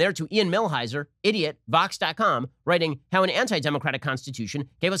line from there to Ian Millhiser, idiot, Vox.com, writing how an anti-democratic constitution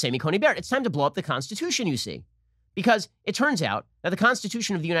gave us Amy Coney Barrett. It's time to blow up the Constitution, you see. Because it turns out that the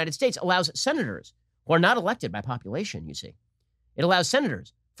Constitution of the United States allows senators who are not elected by population, you see. It allows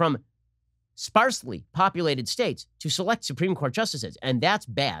senators from sparsely populated states to select Supreme Court justices, and that's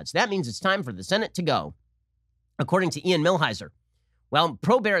bad. So that means it's time for the Senate to go. According to Ian Millhiser, while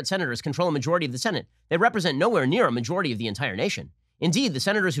pro-Barrett senators control a majority of the Senate, they represent nowhere near a majority of the entire nation. Indeed, the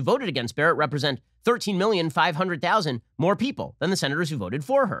senators who voted against Barrett represent 13,500,000 more people than the senators who voted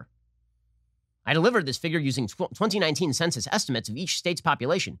for her. I delivered this figure using 2019 census estimates of each state's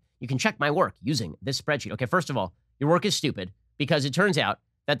population. You can check my work using this spreadsheet. Okay, first of all, your work is stupid because it turns out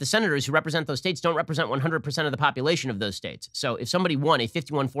that the senators who represent those states don't represent 100% of the population of those states. So if somebody won a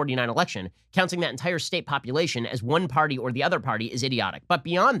 51-49 election, counting that entire state population as one party or the other party is idiotic. But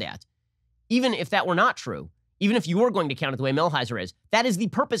beyond that, even if that were not true, even if you were going to count it the way Millhiser is, that is the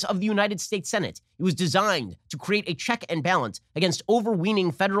purpose of the United States Senate. It was designed to create a check and balance against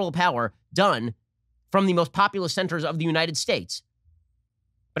overweening federal power done from the most populous centers of the United States.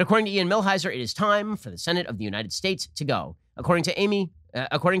 But according to Ian Millhiser, it is time for the Senate of the United States to go. According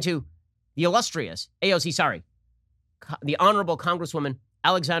to the illustrious AOC, the Honorable Congresswoman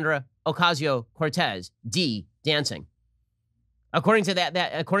Alexandra Ocasio-Cortez, D. Dancing. According to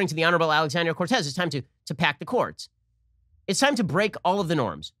the Honorable Alexandra Cortez, it's time to pack the courts. It's time to break all of the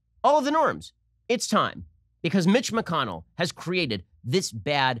norms. All of the norms. It's time. Because Mitch McConnell has created this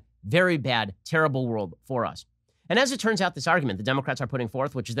bad, very bad, terrible world for us. And as it turns out, this argument the Democrats are putting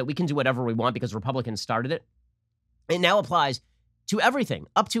forth, which is that we can do whatever we want because Republicans started it, it now applies to everything,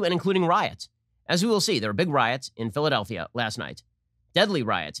 up to and including riots. As we will see, there were big riots in Philadelphia last night. Deadly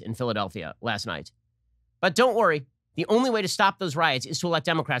riots in Philadelphia last night. But don't worry, the only way to stop those riots is to elect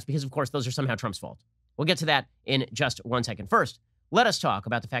Democrats because, of course, those are somehow Trump's fault. We'll get to that in just 1 second. First, let us talk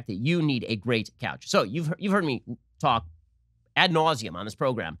about the fact that you need a great couch. So you've heard me talk ad nauseum on this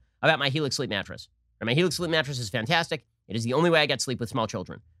program about my Helix sleep mattress. And my Helix sleep mattress is fantastic. It is the only way I get sleep with small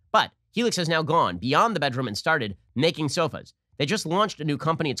children. But Helix has now gone beyond the bedroom and started making sofas. They just launched a new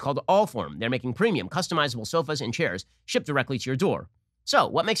company. It's called Allform. They're making premium, customizable sofas and chairs shipped directly to your door. So,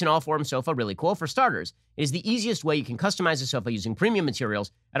 what makes an Allform sofa really cool? For starters, it is the easiest way you can customize a sofa using premium materials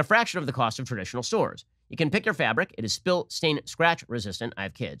at a fraction of the cost of traditional stores. You can pick your fabric. It is spill, stain, scratch resistant. I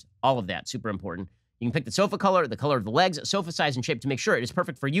have kids. All of that, super important. You can pick the sofa color, the color of the legs, sofa size, and shape to make sure it is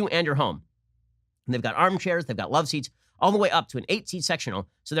perfect for you and your home. And they've got armchairs, they've got love seats, all the way up to an 8-seat sectional,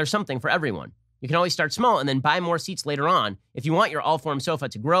 so there's something for everyone. You can always start small and then buy more seats later on if you want your Allform sofa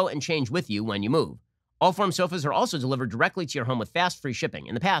to grow and change with you when you move. Allform sofas are also delivered directly to your home with fast, free shipping.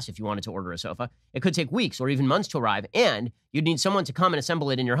 In the past, if you wanted to order a sofa, it could take weeks or even months to arrive, and you'd need someone to come and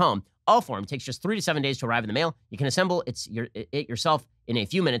assemble it in your home. Allform takes just 3 to 7 days to arrive in the mail. You can assemble it yourself in a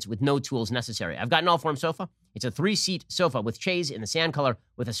few minutes with no tools necessary. I've got an Allform sofa. It's a 3-seat sofa with chaise in the sand color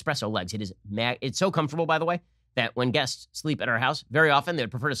with espresso legs. It's so comfortable, by the way, that when guests sleep at our house, very often they would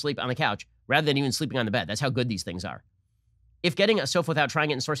prefer to sleep on the couch rather than even sleeping on the bed. That's how good these things are. If getting a sofa without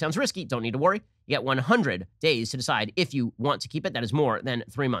trying it in store sounds risky, don't need to worry. You get 100 days to decide if you want to keep it. That is more than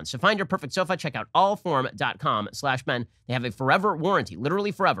 3 months. To find your perfect sofa, check out allform.com/Ben. They have a forever warranty,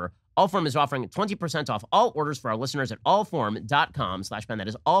 literally forever. Allform is offering 20% off all orders for our listeners at allform.com/Ben. That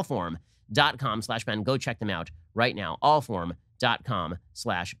is allform.com/Ben. Go check them out right now.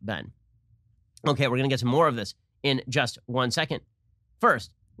 allform.com/Ben. Okay, we're going to get to more of this in just 1 second.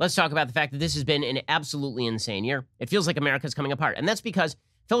 First, let's talk about the fact that this has been an absolutely insane year. It feels like America's coming apart, and that's because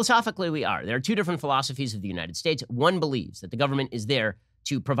philosophically we are. There are 2 different philosophies of the United States. One believes that the government is there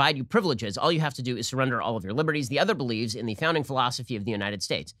to provide you privileges. All you have to do is surrender all of your liberties. The other believes in the founding philosophy of the United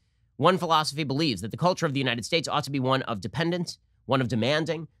States. One philosophy believes that the culture of the United States ought to be one of dependence, one of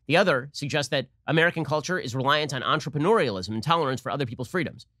demanding. The other suggests that American culture is reliant on entrepreneurialism and tolerance for other people's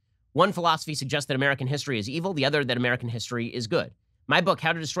freedoms. One philosophy suggests that American history is evil, the other that American history is good. My book,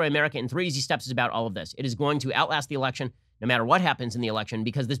 How to Destroy America in 3 Easy Steps, is about all of this. It is going to outlast the election, no matter what happens in the election,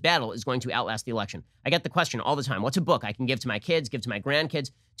 because this battle is going to outlast the election. I get the question all the time, what's a book I can give to my kids, give to my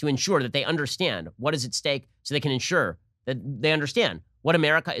grandkids, to ensure that they understand what is at stake, so they can ensure that they understand what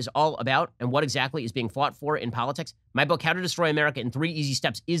America is all about and what exactly is being fought for in politics. My book, How to Destroy America in 3 Easy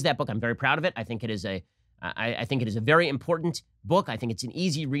Steps, is that book. I'm very proud of it. I think it is a very important book. I think it's an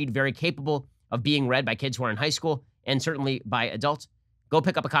easy read, very capable of being read by kids who are in high school and certainly by adults. Go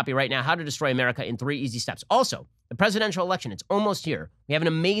pick up a copy right now, How to Destroy America in 3 Easy Steps. Also, the presidential election, it's almost here. We have an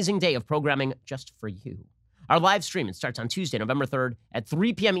amazing day of programming just for you. Our live stream, it starts on Tuesday, November 3rd at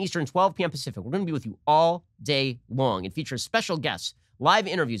 3 p.m. Eastern, 12 p.m. Pacific. We're going to be with you all day long. It features special guests, live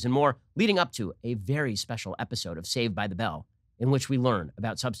interviews, and more, leading up to a very special episode of Saved by the Bell, in which we learn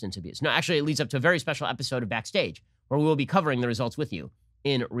about substance abuse. No, actually, it leads up to a very special episode of Backstage, where we will be covering the results with you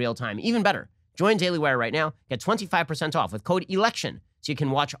in real time. Even better, join Daily Wire right now. Get 25% off with code ELECTION, so you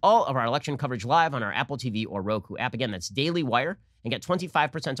can watch all of our election coverage live on our Apple TV or Roku app. Again, that's Daily Wire, and get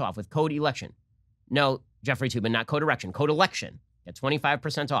 25% off with code ELECTION. No, Jeffrey Toobin, not code ERECTION, code ELECTION. Get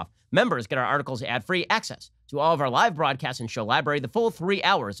 25% off. Members get our articles ad-free, access to all of our live broadcasts and show library, the full 3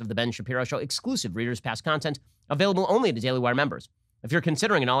 hours of The Ben Shapiro Show, exclusive Reader's Pass content, available only to Daily Wire members. If you're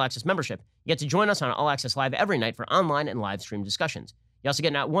considering an all-access membership, you get to join us on All Access Live every night for online and live stream discussions. You also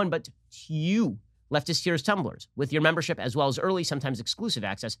get not 1, but 2 Leftist Tears tumblers with your membership, as well as early, sometimes exclusive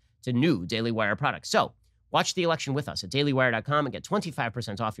access to new Daily Wire products. So, watch the election with us at dailywire.com and get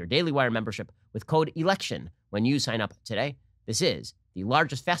 25% off your Daily Wire membership with code ELECTION when you sign up today. This is the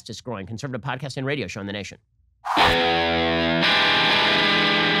largest, fastest growing conservative podcast and radio show in the nation.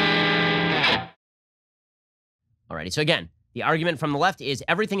 Alrighty, so again, the argument from the left is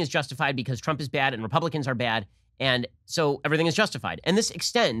everything is justified because Trump is bad and Republicans are bad, and so everything is justified. And this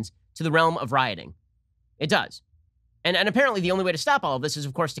extends to the realm of rioting. It does. And apparently the only way to stop all of this is,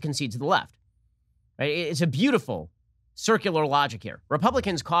 of course, to concede to the left. Right? It's a beautiful circular logic here.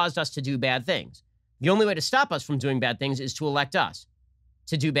 Republicans caused us to do bad things. The only way to stop us from doing bad things is to elect us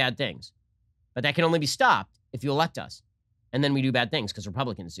to do bad things. But that can only be stopped if you elect us. And then we do bad things because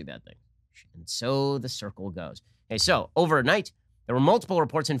Republicans do bad things. And so the circle goes. Okay, so overnight, there were multiple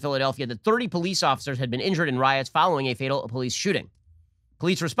reports in Philadelphia that 30 police officers had been injured in riots following a fatal police shooting.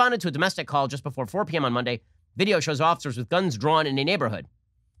 Police responded to a domestic call just before 4 p.m. on Monday. Video shows officers with guns drawn in a neighborhood.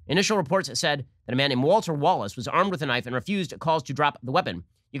 Initial reports said that a man named Walter Wallace was armed with a knife and refused calls to drop the weapon.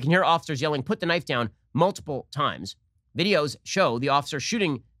 You can hear officers yelling, "Put the knife down," multiple times. Videos show the officer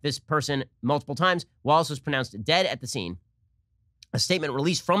shooting this person multiple times. Wallace was pronounced dead at the scene. A statement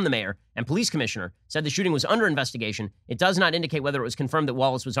released from the mayor and police commissioner said the shooting was under investigation. It does not indicate whether it was confirmed that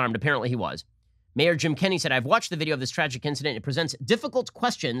Wallace was armed. Apparently he was. Mayor Jim Kenney said, "I've watched the video of this tragic incident. It presents difficult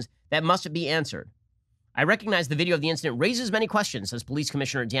questions that must be answered. I recognize the video of the incident raises many questions," says Police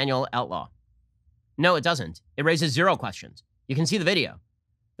Commissioner Daniel Outlaw. No, it doesn't. It raises 0 questions. You can see the video.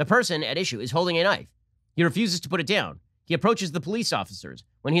 The person at issue is holding a knife. He refuses to put it down. He approaches the police officers.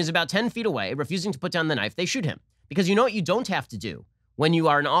 When he is about 10 feet away, refusing to put down the knife, they shoot him. Because you know what you don't have to do when you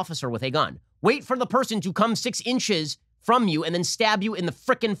are an officer with a gun? Wait for the person to come 6 inches from you and then stab you in the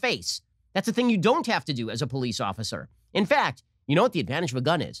frickin' face. That's a thing you don't have to do as a police officer. In fact, you know what the advantage of a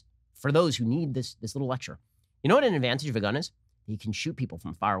gun is? For those who need this little lecture. You know what an advantage of a gun is? You can shoot people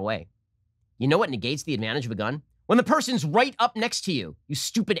from far away. You know what negates the advantage of a gun? When the person's right up next to you, you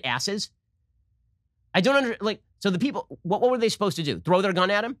stupid asses. I don't so the people, what were they supposed to do? Throw their gun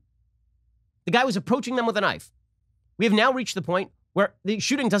at him? The guy was approaching them with a knife. We have now reached the point where the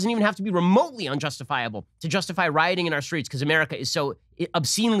shooting doesn't even have to be remotely unjustifiable to justify rioting in our streets because America is so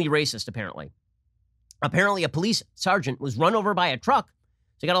obscenely racist, apparently. Apparently, a police sergeant was run over by a truck.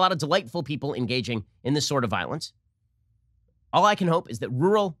 So you got a lot of delightful people engaging in this sort of violence. All I can hope is that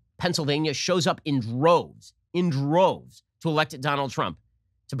rural Pennsylvania shows up in droves to elect Donald Trump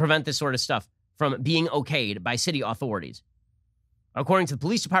to prevent this sort of stuff from being okayed by city authorities. According to the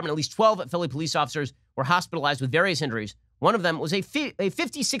police department, at least 12 Philly police officers were hospitalized with various injuries. One of them was a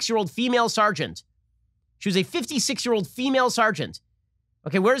 56-year-old female sergeant. She was a 56-year-old female sergeant.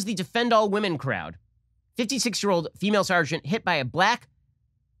 Okay, where's the Defend All Women crowd? 56-year-old female sergeant hit by a black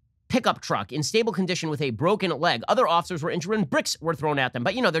pickup truck in stable condition with a broken leg. Other officers were injured and bricks were thrown at them.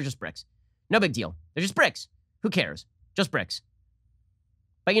 But, you know, they're just bricks. No big deal. They're just bricks. Who cares? Just bricks.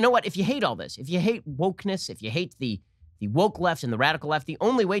 But you know what? If you hate all this, if you hate wokeness, if you hate the woke left and the radical left, the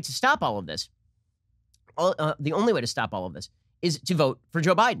only way to stop all of this, is to vote for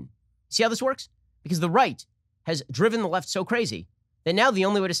Joe Biden. See how this works? Because the right has driven the left so crazy that now the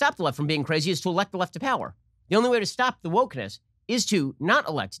only way to stop the left from being crazy is to elect the left to power. The only way to stop the wokeness is to not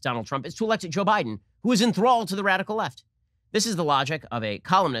elect Donald Trump, is to elect Joe Biden, who is enthralled to the radical left. This is the logic of a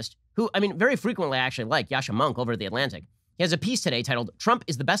columnist who, very frequently I actually like, Yasha Monk over at The Atlantic. He has a piece today titled, "Trump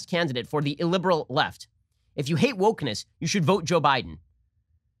is the best candidate for the illiberal left. If you hate wokeness, you should vote Joe Biden."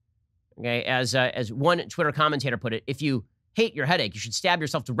 Okay, as one Twitter commentator put it, if you hate your headache, you should stab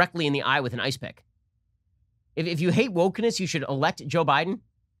yourself directly in the eye with an ice pick. If you hate wokeness, you should elect Joe Biden.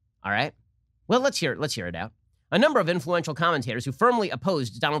 All right. Well, let's hear it out. A number of influential commentators who firmly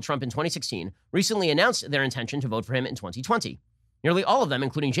opposed Donald Trump in 2016 recently announced their intention to vote for him in 2020. Nearly all of them,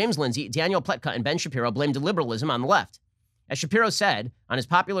 including James Lindsay, Daniel Pletka, and Ben Shapiro, blamed liberalism on the left. As Shapiro said on his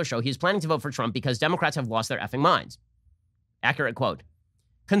popular show, he is planning to vote for Trump because Democrats have lost their effing minds. Accurate quote.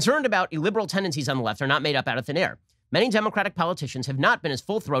 Concerned about illiberal tendencies on the left are not made up out of thin air. Many Democratic politicians have not been as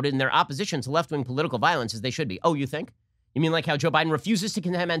full-throated in their opposition to left-wing political violence as they should be. Oh, you think? You mean like how Joe Biden refuses to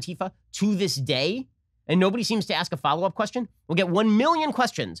condemn Antifa to this day, and nobody seems to ask a follow-up question? We'll get 1 million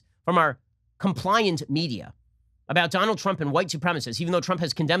questions from our compliant media about Donald Trump and white supremacists, even though Trump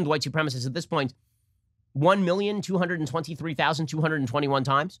has condemned white supremacists at this point 1,223,221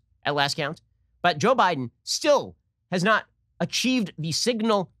 times at last count. But Joe Biden still has not achieved the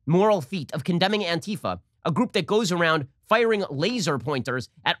signal moral feat of condemning Antifa, a group that goes around firing laser pointers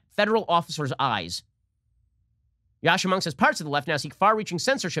at federal officers' eyes. Yasha Monk says parts of the left now seek far-reaching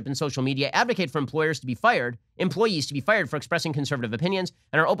censorship in social media, advocate for employees to be fired for expressing conservative opinions,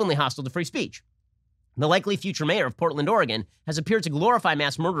 and are openly hostile to free speech. The likely future mayor of Portland, Oregon, has appeared to glorify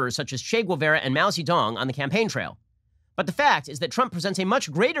mass murderers such as Che Guevara and Mao Zedong on the campaign trail. But the fact is that Trump presents a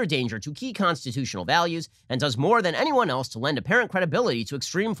much greater danger to key constitutional values and does more than anyone else to lend apparent credibility to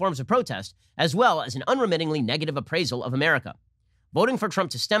extreme forms of protest, as well as an unremittingly negative appraisal of America. Voting for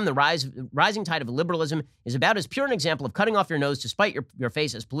Trump to stem the rising tide of liberalism is about as pure an example of cutting off your nose to spite your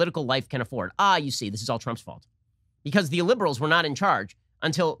face as political life can afford. Ah, you see, this is all Trump's fault. Because the illiberals were not in charge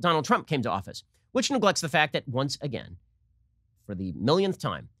until Donald Trump came to office, which neglects the fact that, once again, for the millionth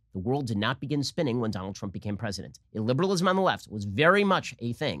time, the world did not begin spinning when Donald Trump became president. Illiberalism on the left was very much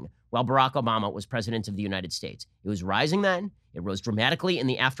a thing while Barack Obama was president of the United States. It was rising then. It rose dramatically in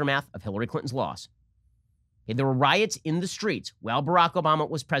the aftermath of Hillary Clinton's loss. Okay, there were riots in the streets while Barack Obama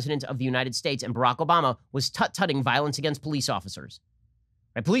was president of the United States, and Barack Obama was tut-tutting violence against police officers.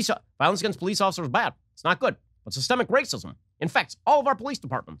 Right? Violence against police officers is bad. It's not good. But systemic racism infects all of our police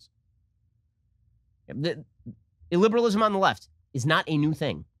departments. The illiberalism on the left is not a new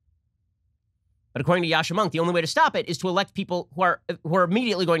thing. But according to Yasha Monk, the only way to stop it is to elect people who are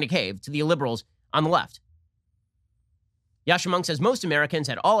immediately going to cave to the illiberals on the left. Yasha Monk says most Americans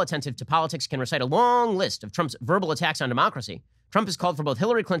at all attentive to politics can recite a long list of Trump's verbal attacks on democracy. Trump has called for both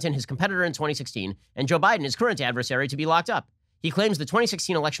Hillary Clinton, his competitor in 2016, and Joe Biden, his current adversary, to be locked up. He claims the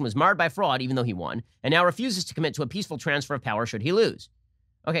 2016 election was marred by fraud, even though he won, and now refuses to commit to a peaceful transfer of power should he lose.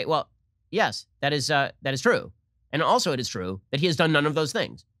 Okay, well, yes, that is true. And also it is true that he has done none of those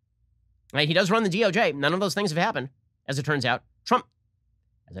things. Right? He does run the DOJ. None of those things have happened. As it turns out, Trump,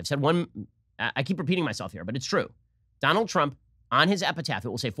 as I've said I keep repeating myself here, but it's true. Donald Trump, on his epitaph, it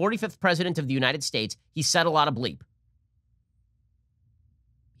will say 45th President of the United States. He said a lot of bleep.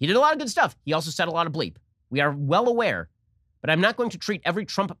 He did a lot of good stuff. He also said a lot of bleep. We are well aware, but I'm not going to treat every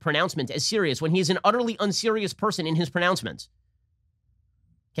Trump pronouncement as serious when he is an utterly unserious person in his pronouncements.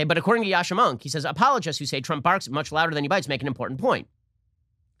 Okay, but according to Yasha Monk, he says, apologists who say Trump barks much louder than he bites make an important point.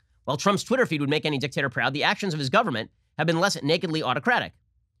 While Trump's Twitter feed would make any dictator proud, the actions of his government have been less nakedly autocratic.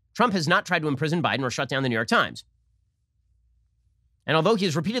 Trump has not tried to imprison Biden or shut down the New York Times. And although he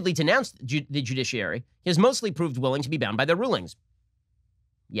has repeatedly denounced the judiciary, he has mostly proved willing to be bound by their rulings.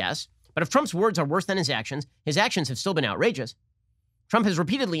 Yes, but if Trump's words are worse than his actions have still been outrageous. Trump has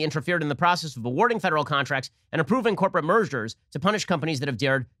repeatedly interfered in the process of awarding federal contracts and approving corporate mergers to punish companies that have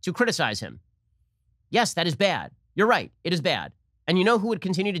dared to criticize him. Yes, that is bad. You're right. It is bad. And you know who would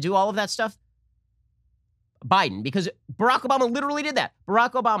continue to do all of that stuff? Biden, because Barack Obama literally did that.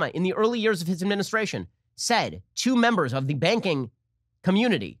 Barack Obama, in the early years of his administration, said to members of the banking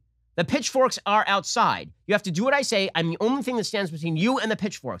community, the pitchforks are outside. You have to do what I say. I'm the only thing that stands between you and the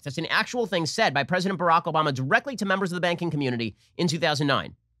pitchforks. That's an actual thing said by President Barack Obama directly to members of the banking community in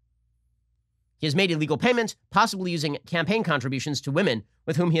 2009. He has made illegal payments, possibly using campaign contributions to women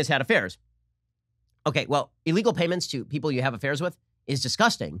with whom he has had affairs. Okay, well, illegal payments to people you have affairs with is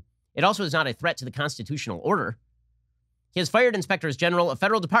disgusting. It also is not a threat to the constitutional order. He has fired inspectors general of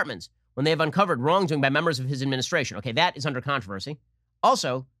federal departments when they have uncovered wrongdoing by members of his administration. Okay, that is under controversy.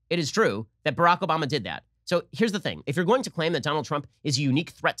 Also, it is true that Barack Obama did that. So here's the thing. If you're going to claim that Donald Trump is a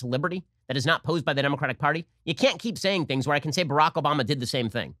unique threat to liberty that is not posed by the Democratic Party, you can't keep saying things where I can say Barack Obama did the same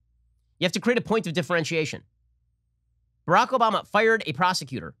thing. You have to create a point of differentiation. Barack Obama fired a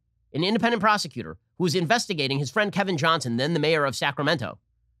prosecutor, an independent prosecutor, who was investigating his friend Kevin Johnson, then the mayor of Sacramento,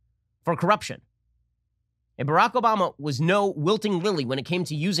 for corruption. And Barack Obama was no wilting lily when it came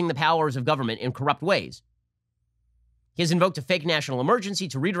to using the powers of government in corrupt ways. He has invoked a fake national emergency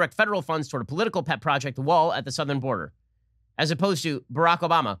to redirect federal funds toward a political pet project, the wall at the southern border, as opposed to Barack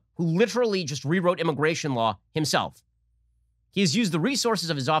Obama, who literally just rewrote immigration law himself. He has used the resources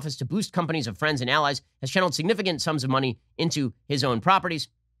of his office to boost companies of friends and allies, has channeled significant sums of money into his own properties.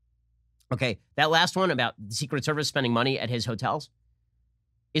 Okay, that last one about the Secret Service spending money at his hotels.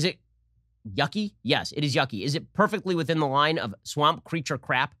 Is it yucky? Yes, it is yucky. Is it perfectly within the line of swamp creature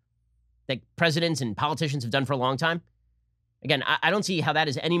crap that presidents and politicians have done for a long time? Again, I don't see how that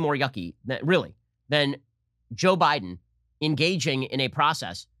is any more yucky, than Joe Biden engaging in a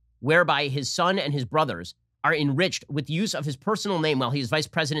process whereby his son and his brothers are enriched with the use of his personal name while he is vice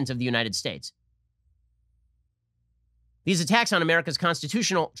president of the United States. These attacks on America's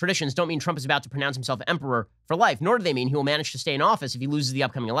constitutional traditions don't mean Trump is about to pronounce himself emperor for life, nor do they mean he will manage to stay in office if he loses the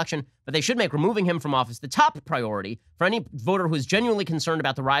upcoming election, but they should make removing him from office the top priority for any voter who is genuinely concerned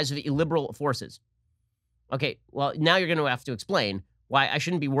about the rise of illiberal forces. Okay, well, now you're going to have to explain why I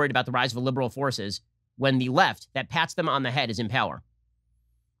shouldn't be worried about the rise of illiberal forces when the left that pats them on the head is in power.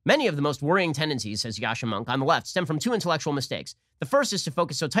 Many of the most worrying tendencies, says Yasha Monk, on the left stem from two intellectual mistakes. The first is to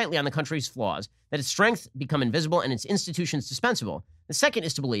focus so tightly on the country's flaws that its strengths become invisible and its institutions dispensable. The second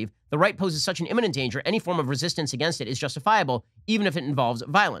is to believe the right poses such an imminent danger, any form of resistance against it is justifiable, even if it involves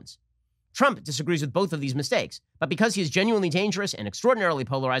violence. Trump disagrees with both of these mistakes, but because he is genuinely dangerous and extraordinarily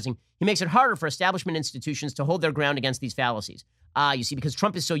polarizing, he makes it harder for establishment institutions to hold their ground against these fallacies. You see, because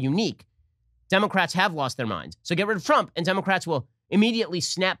Trump is so unique, Democrats have lost their minds. So get rid of Trump, and Democrats will immediately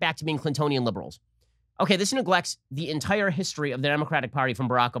snap back to being Clintonian liberals. Okay, this neglects the entire history of the Democratic Party from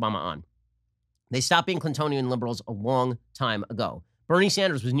Barack Obama on. They stopped being Clintonian liberals a long time ago. Bernie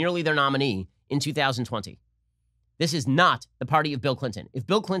Sanders was nearly their nominee in 2020. This is not the party of Bill Clinton. If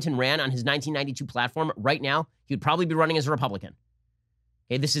Bill Clinton ran on his 1992 platform right now, he would probably be running as a Republican.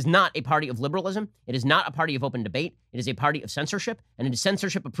 Okay, this is not a party of liberalism. It is not a party of open debate. It is a party of censorship, and it is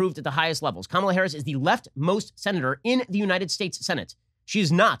censorship approved at the highest levels. Kamala Harris is the leftmost senator in the United States Senate. She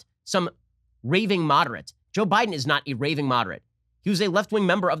is not some raving moderate. Joe Biden is not a raving moderate. He was a left-wing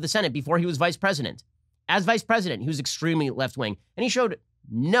member of the Senate before he was vice president. As vice president, he was extremely left-wing, and he showed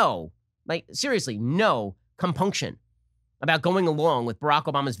no compunction about going along with Barack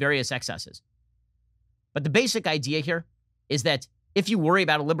Obama's various excesses. But the basic idea here is that if you worry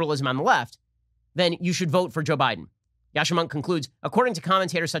about liberalism on the left, then you should vote for Joe Biden. Yasha Monk concludes, according to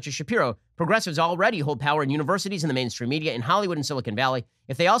commentators such as Shapiro, progressives already hold power in universities and the mainstream media in Hollywood and Silicon Valley.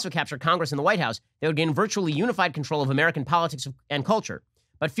 If they also capture Congress and the White House, they would gain virtually unified control of American politics and culture.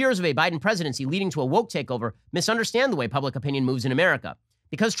 But fears of a Biden presidency leading to a woke takeover misunderstand the way public opinion moves in America.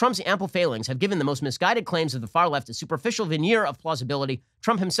 Because Trump's ample failings have given the most misguided claims of the far left a superficial veneer of plausibility,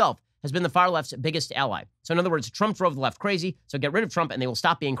 Trump himself has been the far left's biggest ally. So in other words, Trump drove the left crazy, so get rid of Trump and they will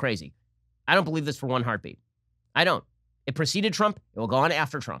stop being crazy. I don't believe this for one heartbeat. I don't. It preceded Trump. It will go on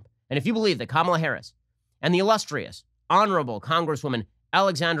after Trump. And if you believe that Kamala Harris and the illustrious, honorable Congresswoman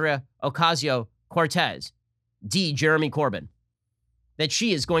Alexandria Ocasio-Cortez, Jeremy Corbyn, that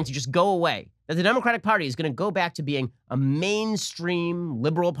she is going to just go away, that the Democratic Party is going to go back to being a mainstream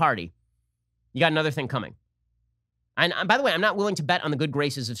liberal party, you got another thing coming. And by the way, I'm not willing to bet on the good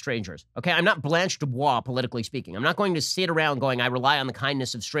graces of strangers. Okay, I'm not Blanche Dubois, politically speaking. I'm not going to sit around going, I rely on the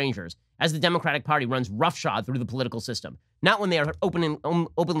kindness of strangers, as the Democratic Party runs roughshod through the political system. Not when they are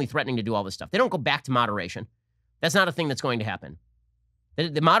openly threatening to do all this stuff. They don't go back to moderation. That's not a thing that's going to happen.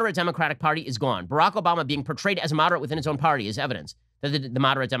 The moderate Democratic Party is gone. Barack Obama being portrayed as a moderate within his own party is evidence that the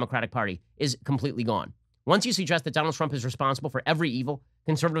moderate Democratic Party is completely gone. Once you suggest that Donald Trump is responsible for every evil,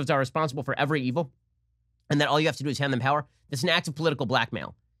 conservatives are responsible for every evil, and that all you have to do is hand them power, that's an act of political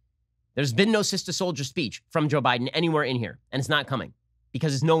blackmail. There's been no sister soldier speech from Joe Biden anywhere in here, and it's not coming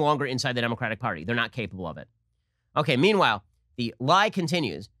because it's no longer inside the Democratic Party. They're not capable of it. Okay, meanwhile, the lie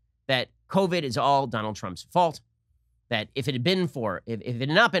continues that COVID is all Donald Trump's fault, that if it had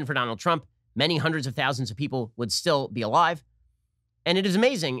not been for Donald Trump, many hundreds of thousands of people would still be alive. And it is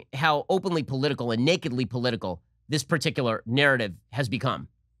amazing how openly political and nakedly political this particular narrative has become.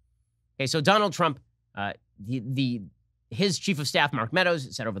 Okay, so Donald Trump, his chief of staff, Mark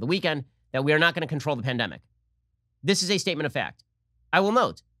Meadows, said over the weekend that we are not going to control the pandemic. This is a statement of fact. I will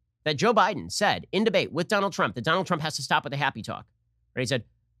note that Joe Biden said in debate with Donald Trump that Donald Trump has to stop with the happy talk. Right? He said,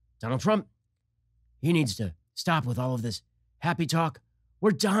 Donald Trump, he needs to stop with all of this happy talk.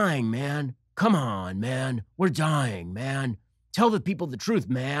 We're dying, man. Come on, man. We're dying, man. Tell the people the truth,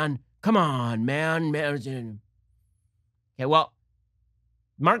 man. Come on, man. Okay, well,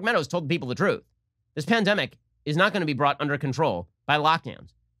 Mark Meadows told the people the truth. This pandemic is not going to be brought under control by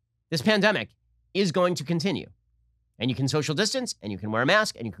lockdowns. This pandemic is going to continue. And you can social distance, and you can wear a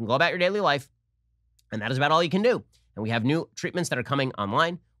mask, and you can go about your daily life. And that is about all you can do. And we have new treatments that are coming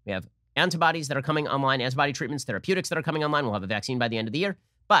online. We have antibodies that are coming online, antibody treatments, therapeutics that are coming online. We'll have a vaccine by the end of the year.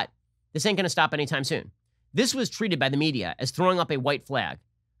 But this ain't going to stop anytime soon. This was treated by the media as throwing up a white flag.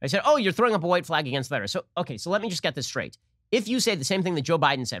 I said, oh, you're throwing up a white flag against the virus. So let me just get this straight. If you say the same thing that Joe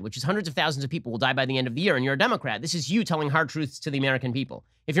Biden said, which is hundreds of thousands of people will die by the end of the year, and you're a Democrat, this is you telling hard truths to the American people.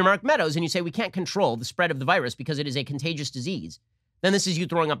 If you're Mark Meadows and you say we can't control the spread of the virus because it is a contagious disease, then this is you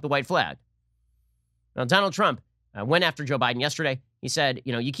throwing up the white flag. Now, Donald Trump went after Joe Biden yesterday. He said,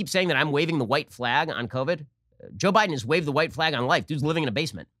 you keep saying that I'm waving the white flag on COVID. Joe Biden has waved the white flag on life. Dude's living in a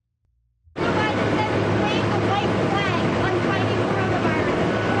basement. Joe Biden says he's waved the white flag on fighting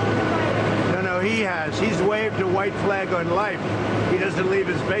coronavirus. No, he has. He's waved a white flag on life. He doesn't leave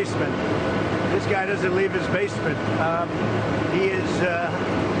his basement. This guy doesn't leave his basement. He's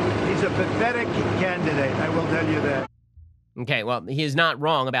a pathetic candidate, I will tell you that. Okay, well, he is not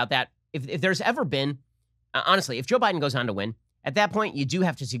wrong about that. If there's ever been, honestly, if Joe Biden goes on to win, at that point, you do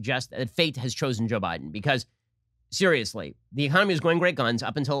have to suggest that fate has chosen Joe Biden because, seriously, the economy was going great guns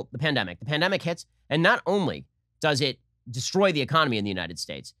up until the pandemic. The pandemic hits, and not only does it destroy the economy in the United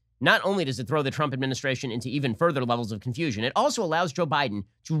States, not only does it throw the Trump administration into even further levels of confusion, it also allows Joe Biden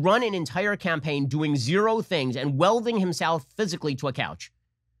to run an entire campaign doing zero things and welding himself physically to a couch.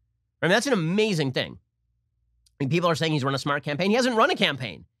 I mean, that's an amazing thing. I mean, people are saying he's run a smart campaign. He hasn't run a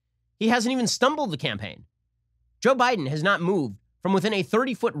campaign. He hasn't even stumbled the campaign. Joe Biden has not moved from within a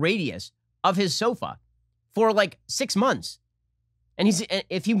 30-foot radius of his sofa for like 6 months. And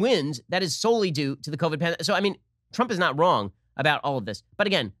if he wins, that is solely due to the COVID pandemic. So, I mean, Trump is not wrong about all of this. But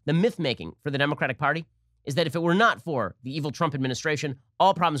again, the myth-making for the Democratic Party is that if it were not for the evil Trump administration,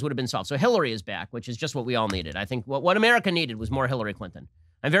 all problems would have been solved. So Hillary is back, which is just what we all needed. I think what America needed was more Hillary Clinton.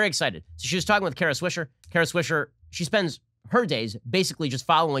 I'm very excited. So she was talking with Kara Swisher. Kara Swisher, she spends her days basically just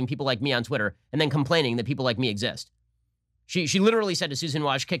following people like me on Twitter and then complaining that people like me exist. She literally said to Susan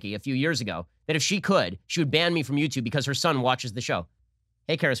Wojcicki a few years ago that if she could, she would ban me from YouTube because her son watches the show.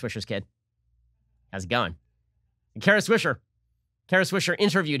 Hey, Kara Swisher's kid. How's it going? Kara Swisher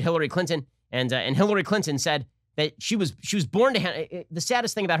interviewed Hillary Clinton, and Hillary Clinton said that she was born to the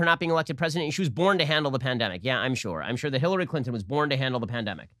saddest thing about her not being elected president, she was born to handle the pandemic. Yeah, I'm sure that Hillary Clinton was born to handle the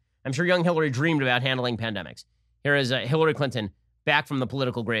pandemic. I'm sure young Hillary dreamed about handling pandemics. Here is Hillary Clinton back from the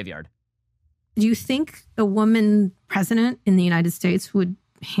political graveyard. Do you think a woman president in the United States would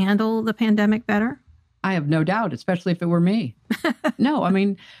handle the pandemic better? I have no doubt, especially if it were me. No, I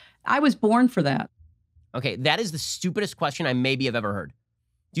mean, I was born for that. Okay, that is the stupidest question I maybe have ever heard.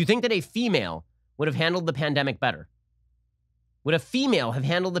 Do you think that a female would have handled the pandemic better? Would a female have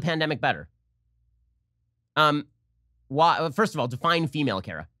handled the pandemic better? Why? First of all, define female,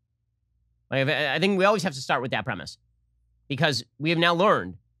 Kara. Like, I think we always have to start with that premise, because we have now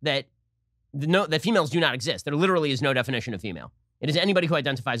learned that that females do not exist. There literally is no definition of female. It is anybody who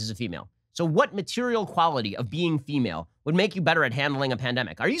identifies as a female. So what material quality of being female would make you better at handling a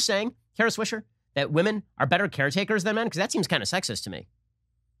pandemic? Are you saying, Kara Swisher, that women are better caretakers than men? Because that seems kind of sexist to me.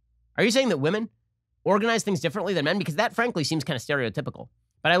 Are you saying that women organize things differently than men? Because that, frankly, seems kind of stereotypical.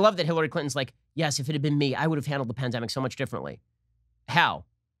 But I love that Hillary Clinton's like, yes, if it had been me, I would have handled the pandemic so much differently. How?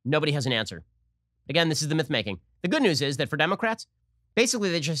 Nobody has an answer. Again, this is the myth making. The good news is that for Democrats,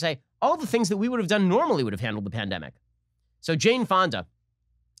 basically they just say, all the things that we would have done normally would have handled the pandemic. So Jane Fonda,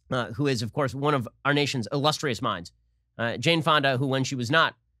 who is, of course, one of our nation's illustrious minds, Jane Fonda, who when she was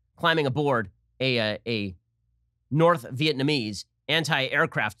not climbing aboard a North Vietnamese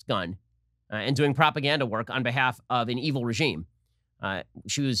anti-aircraft gun and doing propaganda work on behalf of an evil regime,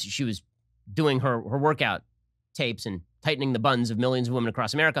 she was doing her workout tapes and tightening the buns of millions of women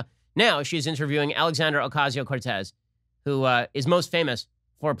across America. Now she is interviewing Alexandra Ocasio-Cortez, who is most famous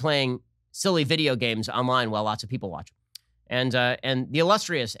for playing silly video games online while lots of people watch. And the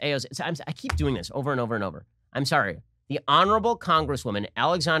illustrious AOC, I keep doing this over and over and over. I'm sorry. The Honorable Congresswoman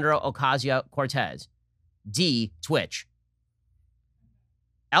Alexandra Ocasio-Cortez, D. Twitch.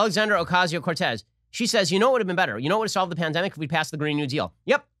 Alexandra Ocasio-Cortez, she says, you know what would have been better? You know what would have solved the pandemic if we passed the Green New Deal?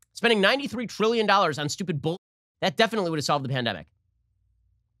 Yep. Spending $93 trillion on stupid bull. That definitely would have solved the pandemic.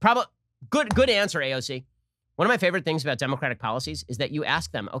 Probably good answer, AOC. One of my favorite things about Democratic policies is that you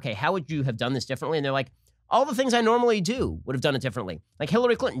ask them, okay, how would you have done this differently? And they're like, all the things I normally do would have done it differently. Like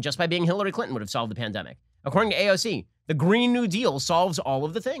Hillary Clinton, just by being Hillary Clinton, would have solved the pandemic. According to AOC, the Green New Deal solves all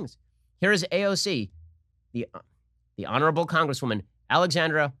of the things. Here is AOC, the Honorable Congresswoman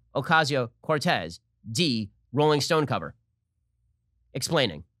Alexandra Ocasio-Cortez, D, Rolling Stone cover,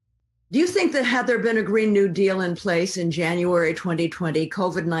 explaining. Do you think that had there been a Green New Deal in place in January 2020,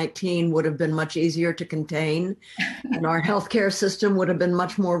 COVID-19 would have been much easier to contain and our healthcare system would have been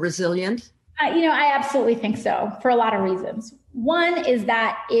much more resilient? I absolutely think so for a lot of reasons. One is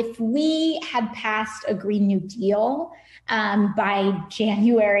that if we had passed a Green New Deal by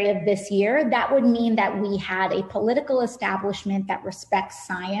January of this year, that would mean that we had a political establishment that respects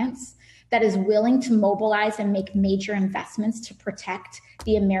science, that is willing to mobilize and make major investments to protect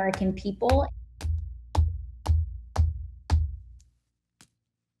the American people.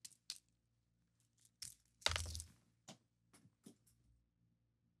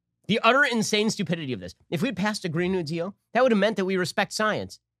 The utter insane stupidity of this. If we had passed a Green New Deal, that would have meant that we respect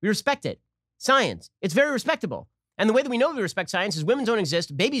science. We respect it. Science. It's very respectable. And the way that we know we respect science is women don't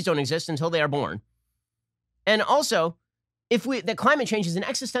exist, babies don't exist until they are born. And also, that climate change is an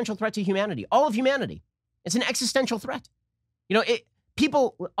existential threat to humanity, all of humanity. It's an existential threat. The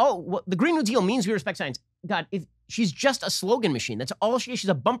Green New Deal means we respect science. God, she's just a slogan machine. That's all she is. She's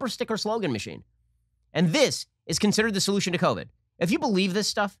a bumper sticker slogan machine. And this is considered the solution to COVID. If you believe this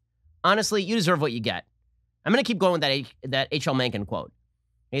stuff, honestly, you deserve what you get. I'm going to keep going with that H.L. Mencken quote.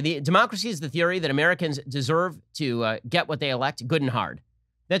 The democracy is the theory that Americans deserve to get what they elect good and hard.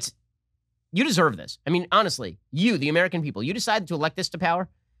 You deserve this. I mean, honestly, you, the American people, you decided to elect this to power.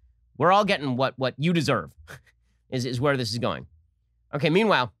 We're all getting what you deserve is where this is going. Okay,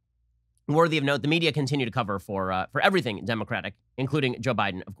 meanwhile, worthy of note, the media continue to cover for everything Democratic, including Joe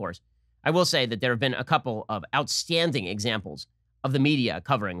Biden, of course. I will say that there have been a couple of outstanding examples of the media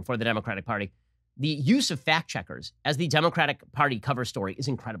covering for the Democratic Party. The use of fact checkers as the Democratic Party cover story is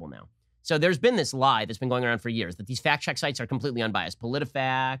incredible now. So there's been this lie that's been going around for years that these fact check sites are completely unbiased.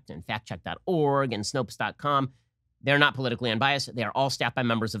 PolitiFact and factcheck.org and Snopes.com, they're not politically unbiased. They are all staffed by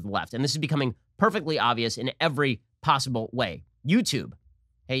members of the left. And this is becoming perfectly obvious in every possible way. YouTube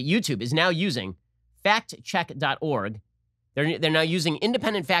is now using factcheck.org. They're now using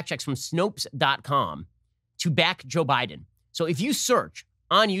independent fact checks from Snopes.com to back Joe Biden. So if you search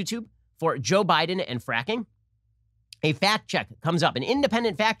on YouTube for Joe Biden and fracking, a fact check comes up, an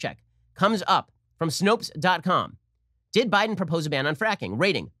independent fact check comes up from Snopes.com. Did Biden propose a ban on fracking?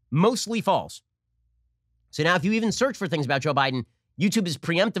 Rating, mostly false. So now if you even search for things about Joe Biden, YouTube is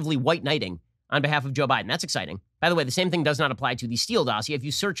preemptively white knighting on behalf of Joe Biden. That's exciting. By the way, the same thing does not apply to the Steele dossier. If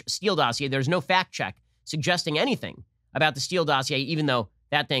you search Steele dossier, there's no fact check suggesting anything about the Steele dossier, even though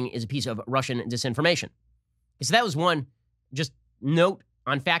that thing is a piece of Russian disinformation. So that was one just note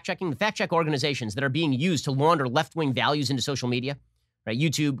on fact checking. The fact check organizations that are being used to launder left-wing values into social media, right?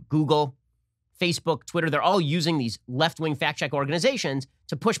 YouTube, Google, Facebook, Twitter, they're all using these left-wing fact check organizations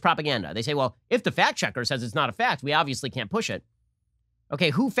to push propaganda. They say, well, if the fact checker says it's not a fact, we obviously can't push it.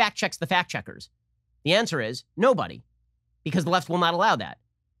 Okay, who fact checks the fact checkers? The answer is nobody, because the left will not allow that.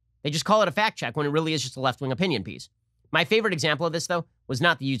 They just call it a fact check when it really is just a left-wing opinion piece. My favorite example of this, though, was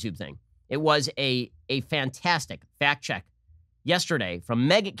not the YouTube thing. It was a fantastic fact check yesterday from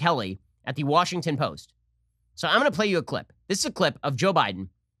Meg Kelly at the Washington Post. So I'm going to play you a clip. This is a clip of Joe Biden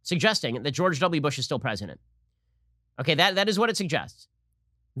suggesting that George W. Bush is still president. Okay, that is what it suggests.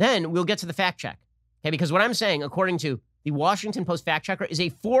 Then we'll get to the fact check. Okay, because what I'm saying, according to the Washington Post fact checker, is a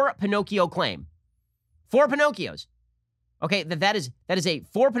 4 Pinocchio claim. 4 Pinocchios. Okay, that is a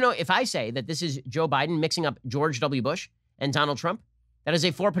 4 Pinocchio. If I say that this is Joe Biden mixing up George W. Bush and Donald Trump, that is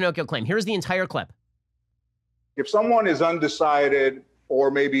a 4 Pinocchio claim. Here's the entire clip. If someone is undecided or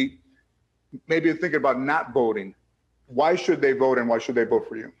maybe thinking about not voting, why should they vote and why should they vote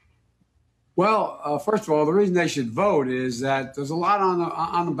for you? Well, first of all, the reason they should vote is that there's a lot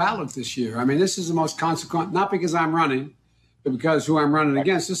on the ballot this year. I mean, this is the most consequential, not because I'm running, but because who I'm running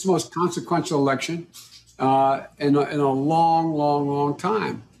against. This is the most consequential election in a long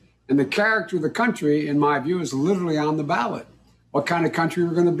time. And the character of the country, in my view, is literally on the ballot. What kind of country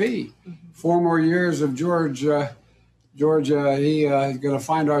we're going to be. 4 more years of George, is going to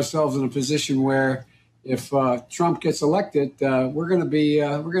find ourselves in a position where if Trump gets elected, we're going to be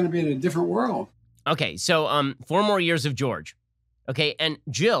in a different world. Okay, so 4 more years of George. Okay, and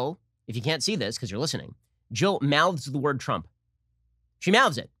Jill, if you can't see this because you're listening, Jill mouths the word Trump. She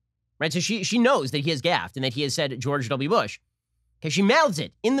mouths it, right? So she knows that he has gaffed and that he has said George W. Bush. Okay, she mouths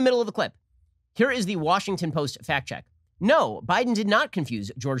it in the middle of the clip. Here is the Washington Post fact check. No, Biden did not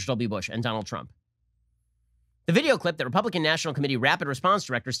confuse George W. Bush and Donald Trump. The video clip that Republican National Committee Rapid Response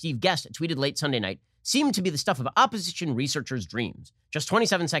Director Steve Guest tweeted late Sunday night seemed to be the stuff of opposition researchers' dreams. Just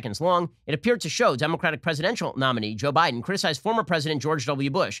 27 seconds long, it appeared to show Democratic presidential nominee Joe Biden criticize former President George W.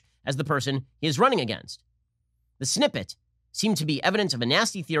 Bush as the person he is running against. The snippet seemed to be evidence of a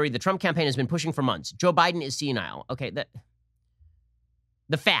nasty theory the Trump campaign has been pushing for months. Joe Biden is senile. Okay,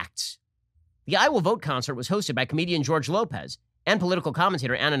 the facts. The I Will Vote concert was hosted by comedian George Lopez and political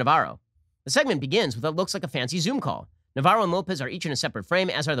commentator Ana Navarro. The segment begins with what looks like a fancy Zoom call. Navarro and Lopez are each in a separate frame,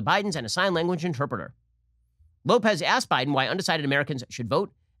 as are the Bidens and a sign language interpreter. Lopez asked Biden why undecided Americans should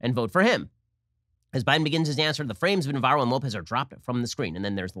vote and vote for him. As Biden begins his answer, the frames of Navarro and Lopez are dropped from the screen. And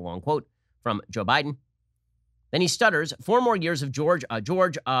then there's the long quote from Joe Biden. Then he stutters, 4 more years of George. Are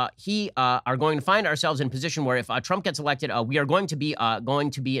going to find ourselves in a position where if Trump gets elected, we are going to be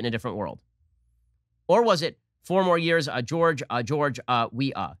in a different world. Or was it 4 more years, George,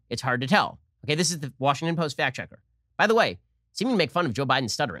 it's hard to tell. Okay, this is the Washington Post fact checker. By the way, seeming to make fun of Joe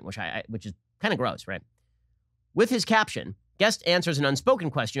Biden's stuttering, which is kind of gross, right? With his caption, Guest answers an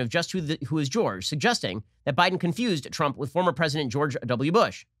unspoken question of just who is George, suggesting that Biden confused Trump with former President George W.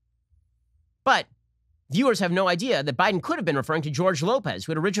 Bush. But viewers have no idea that Biden could have been referring to George Lopez,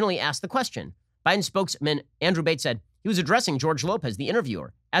 who had originally asked the question. Biden spokesman Andrew Bates said he was addressing George Lopez, the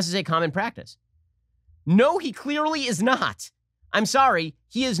interviewer, as is a common practice. No, he clearly is not. I'm sorry,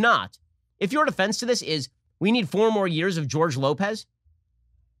 he is not. If your defense to this is, we need 4 more years of George Lopez,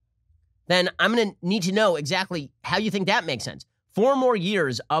 then I'm going to need to know exactly how you think that makes sense. 4 more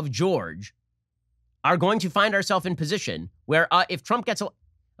years of George are going to find ourselves in position where if Trump gets...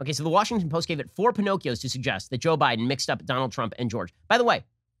 Okay, so the Washington Post gave it 4 Pinocchios to suggest that Joe Biden mixed up Donald Trump and George. By the way,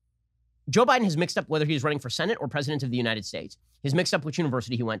 Joe Biden has mixed up whether he's running for Senate or President of the United States. He's mixed up which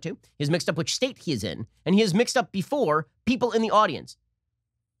university he went to. He's mixed up which state he is in. And he has mixed up before people in the audience.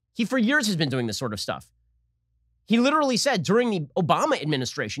 He, for years, has been doing this sort of stuff. He literally said during the Obama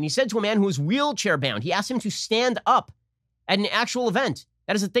administration, he said to a man who was wheelchair bound, he asked him to stand up at an actual event.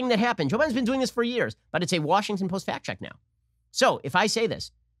 That is a thing that happened. Joe Biden's been doing this for years, but it's a Washington Post fact check now. So if I say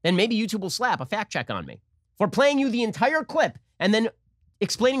this, then maybe YouTube will slap a fact check on me for playing you the entire clip and then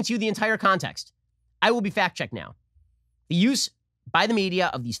explaining to you the entire context. I will be fact checked now. The use by the media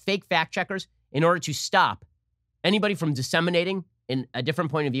of these fake fact checkers in order to stop anybody from disseminating in a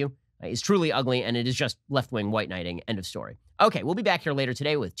different point of view is truly ugly, and it is just left-wing white knighting. End of story. Okay, we'll be back here later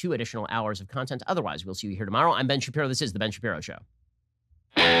today with 2 additional hours of content. Otherwise, we'll see you here tomorrow. I'm Ben Shapiro. This is The Ben Shapiro Show.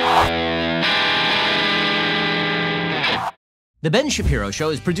 The Ben Shapiro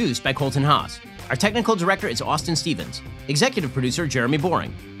Show is produced by Colton Haas. Our technical director is Austin Stevens. Executive producer, Jeremy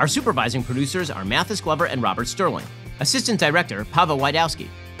Boring. Our supervising producers are Mathis Glover and Robert Sterling. Assistant director, Pavel Wydowski.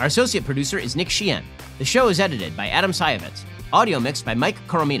 Our associate producer is Nick Sheehan. The show is edited by Adam Sayevitz. Audio mixed by Mike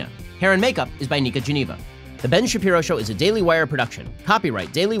Coromina. Hair and makeup is by Nika Geneva. The Ben Shapiro Show is a Daily Wire production.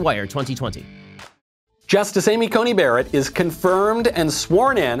 Copyright Daily Wire 2020. Justice Amy Coney Barrett is confirmed and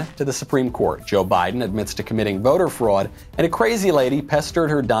sworn in to the Supreme Court. Joe Biden admits to committing voter fraud, and a crazy lady pestered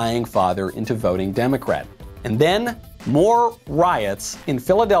her dying father into voting Democrat. And then more riots in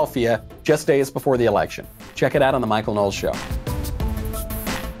Philadelphia just days before the election. Check it out on The Michael Knowles Show.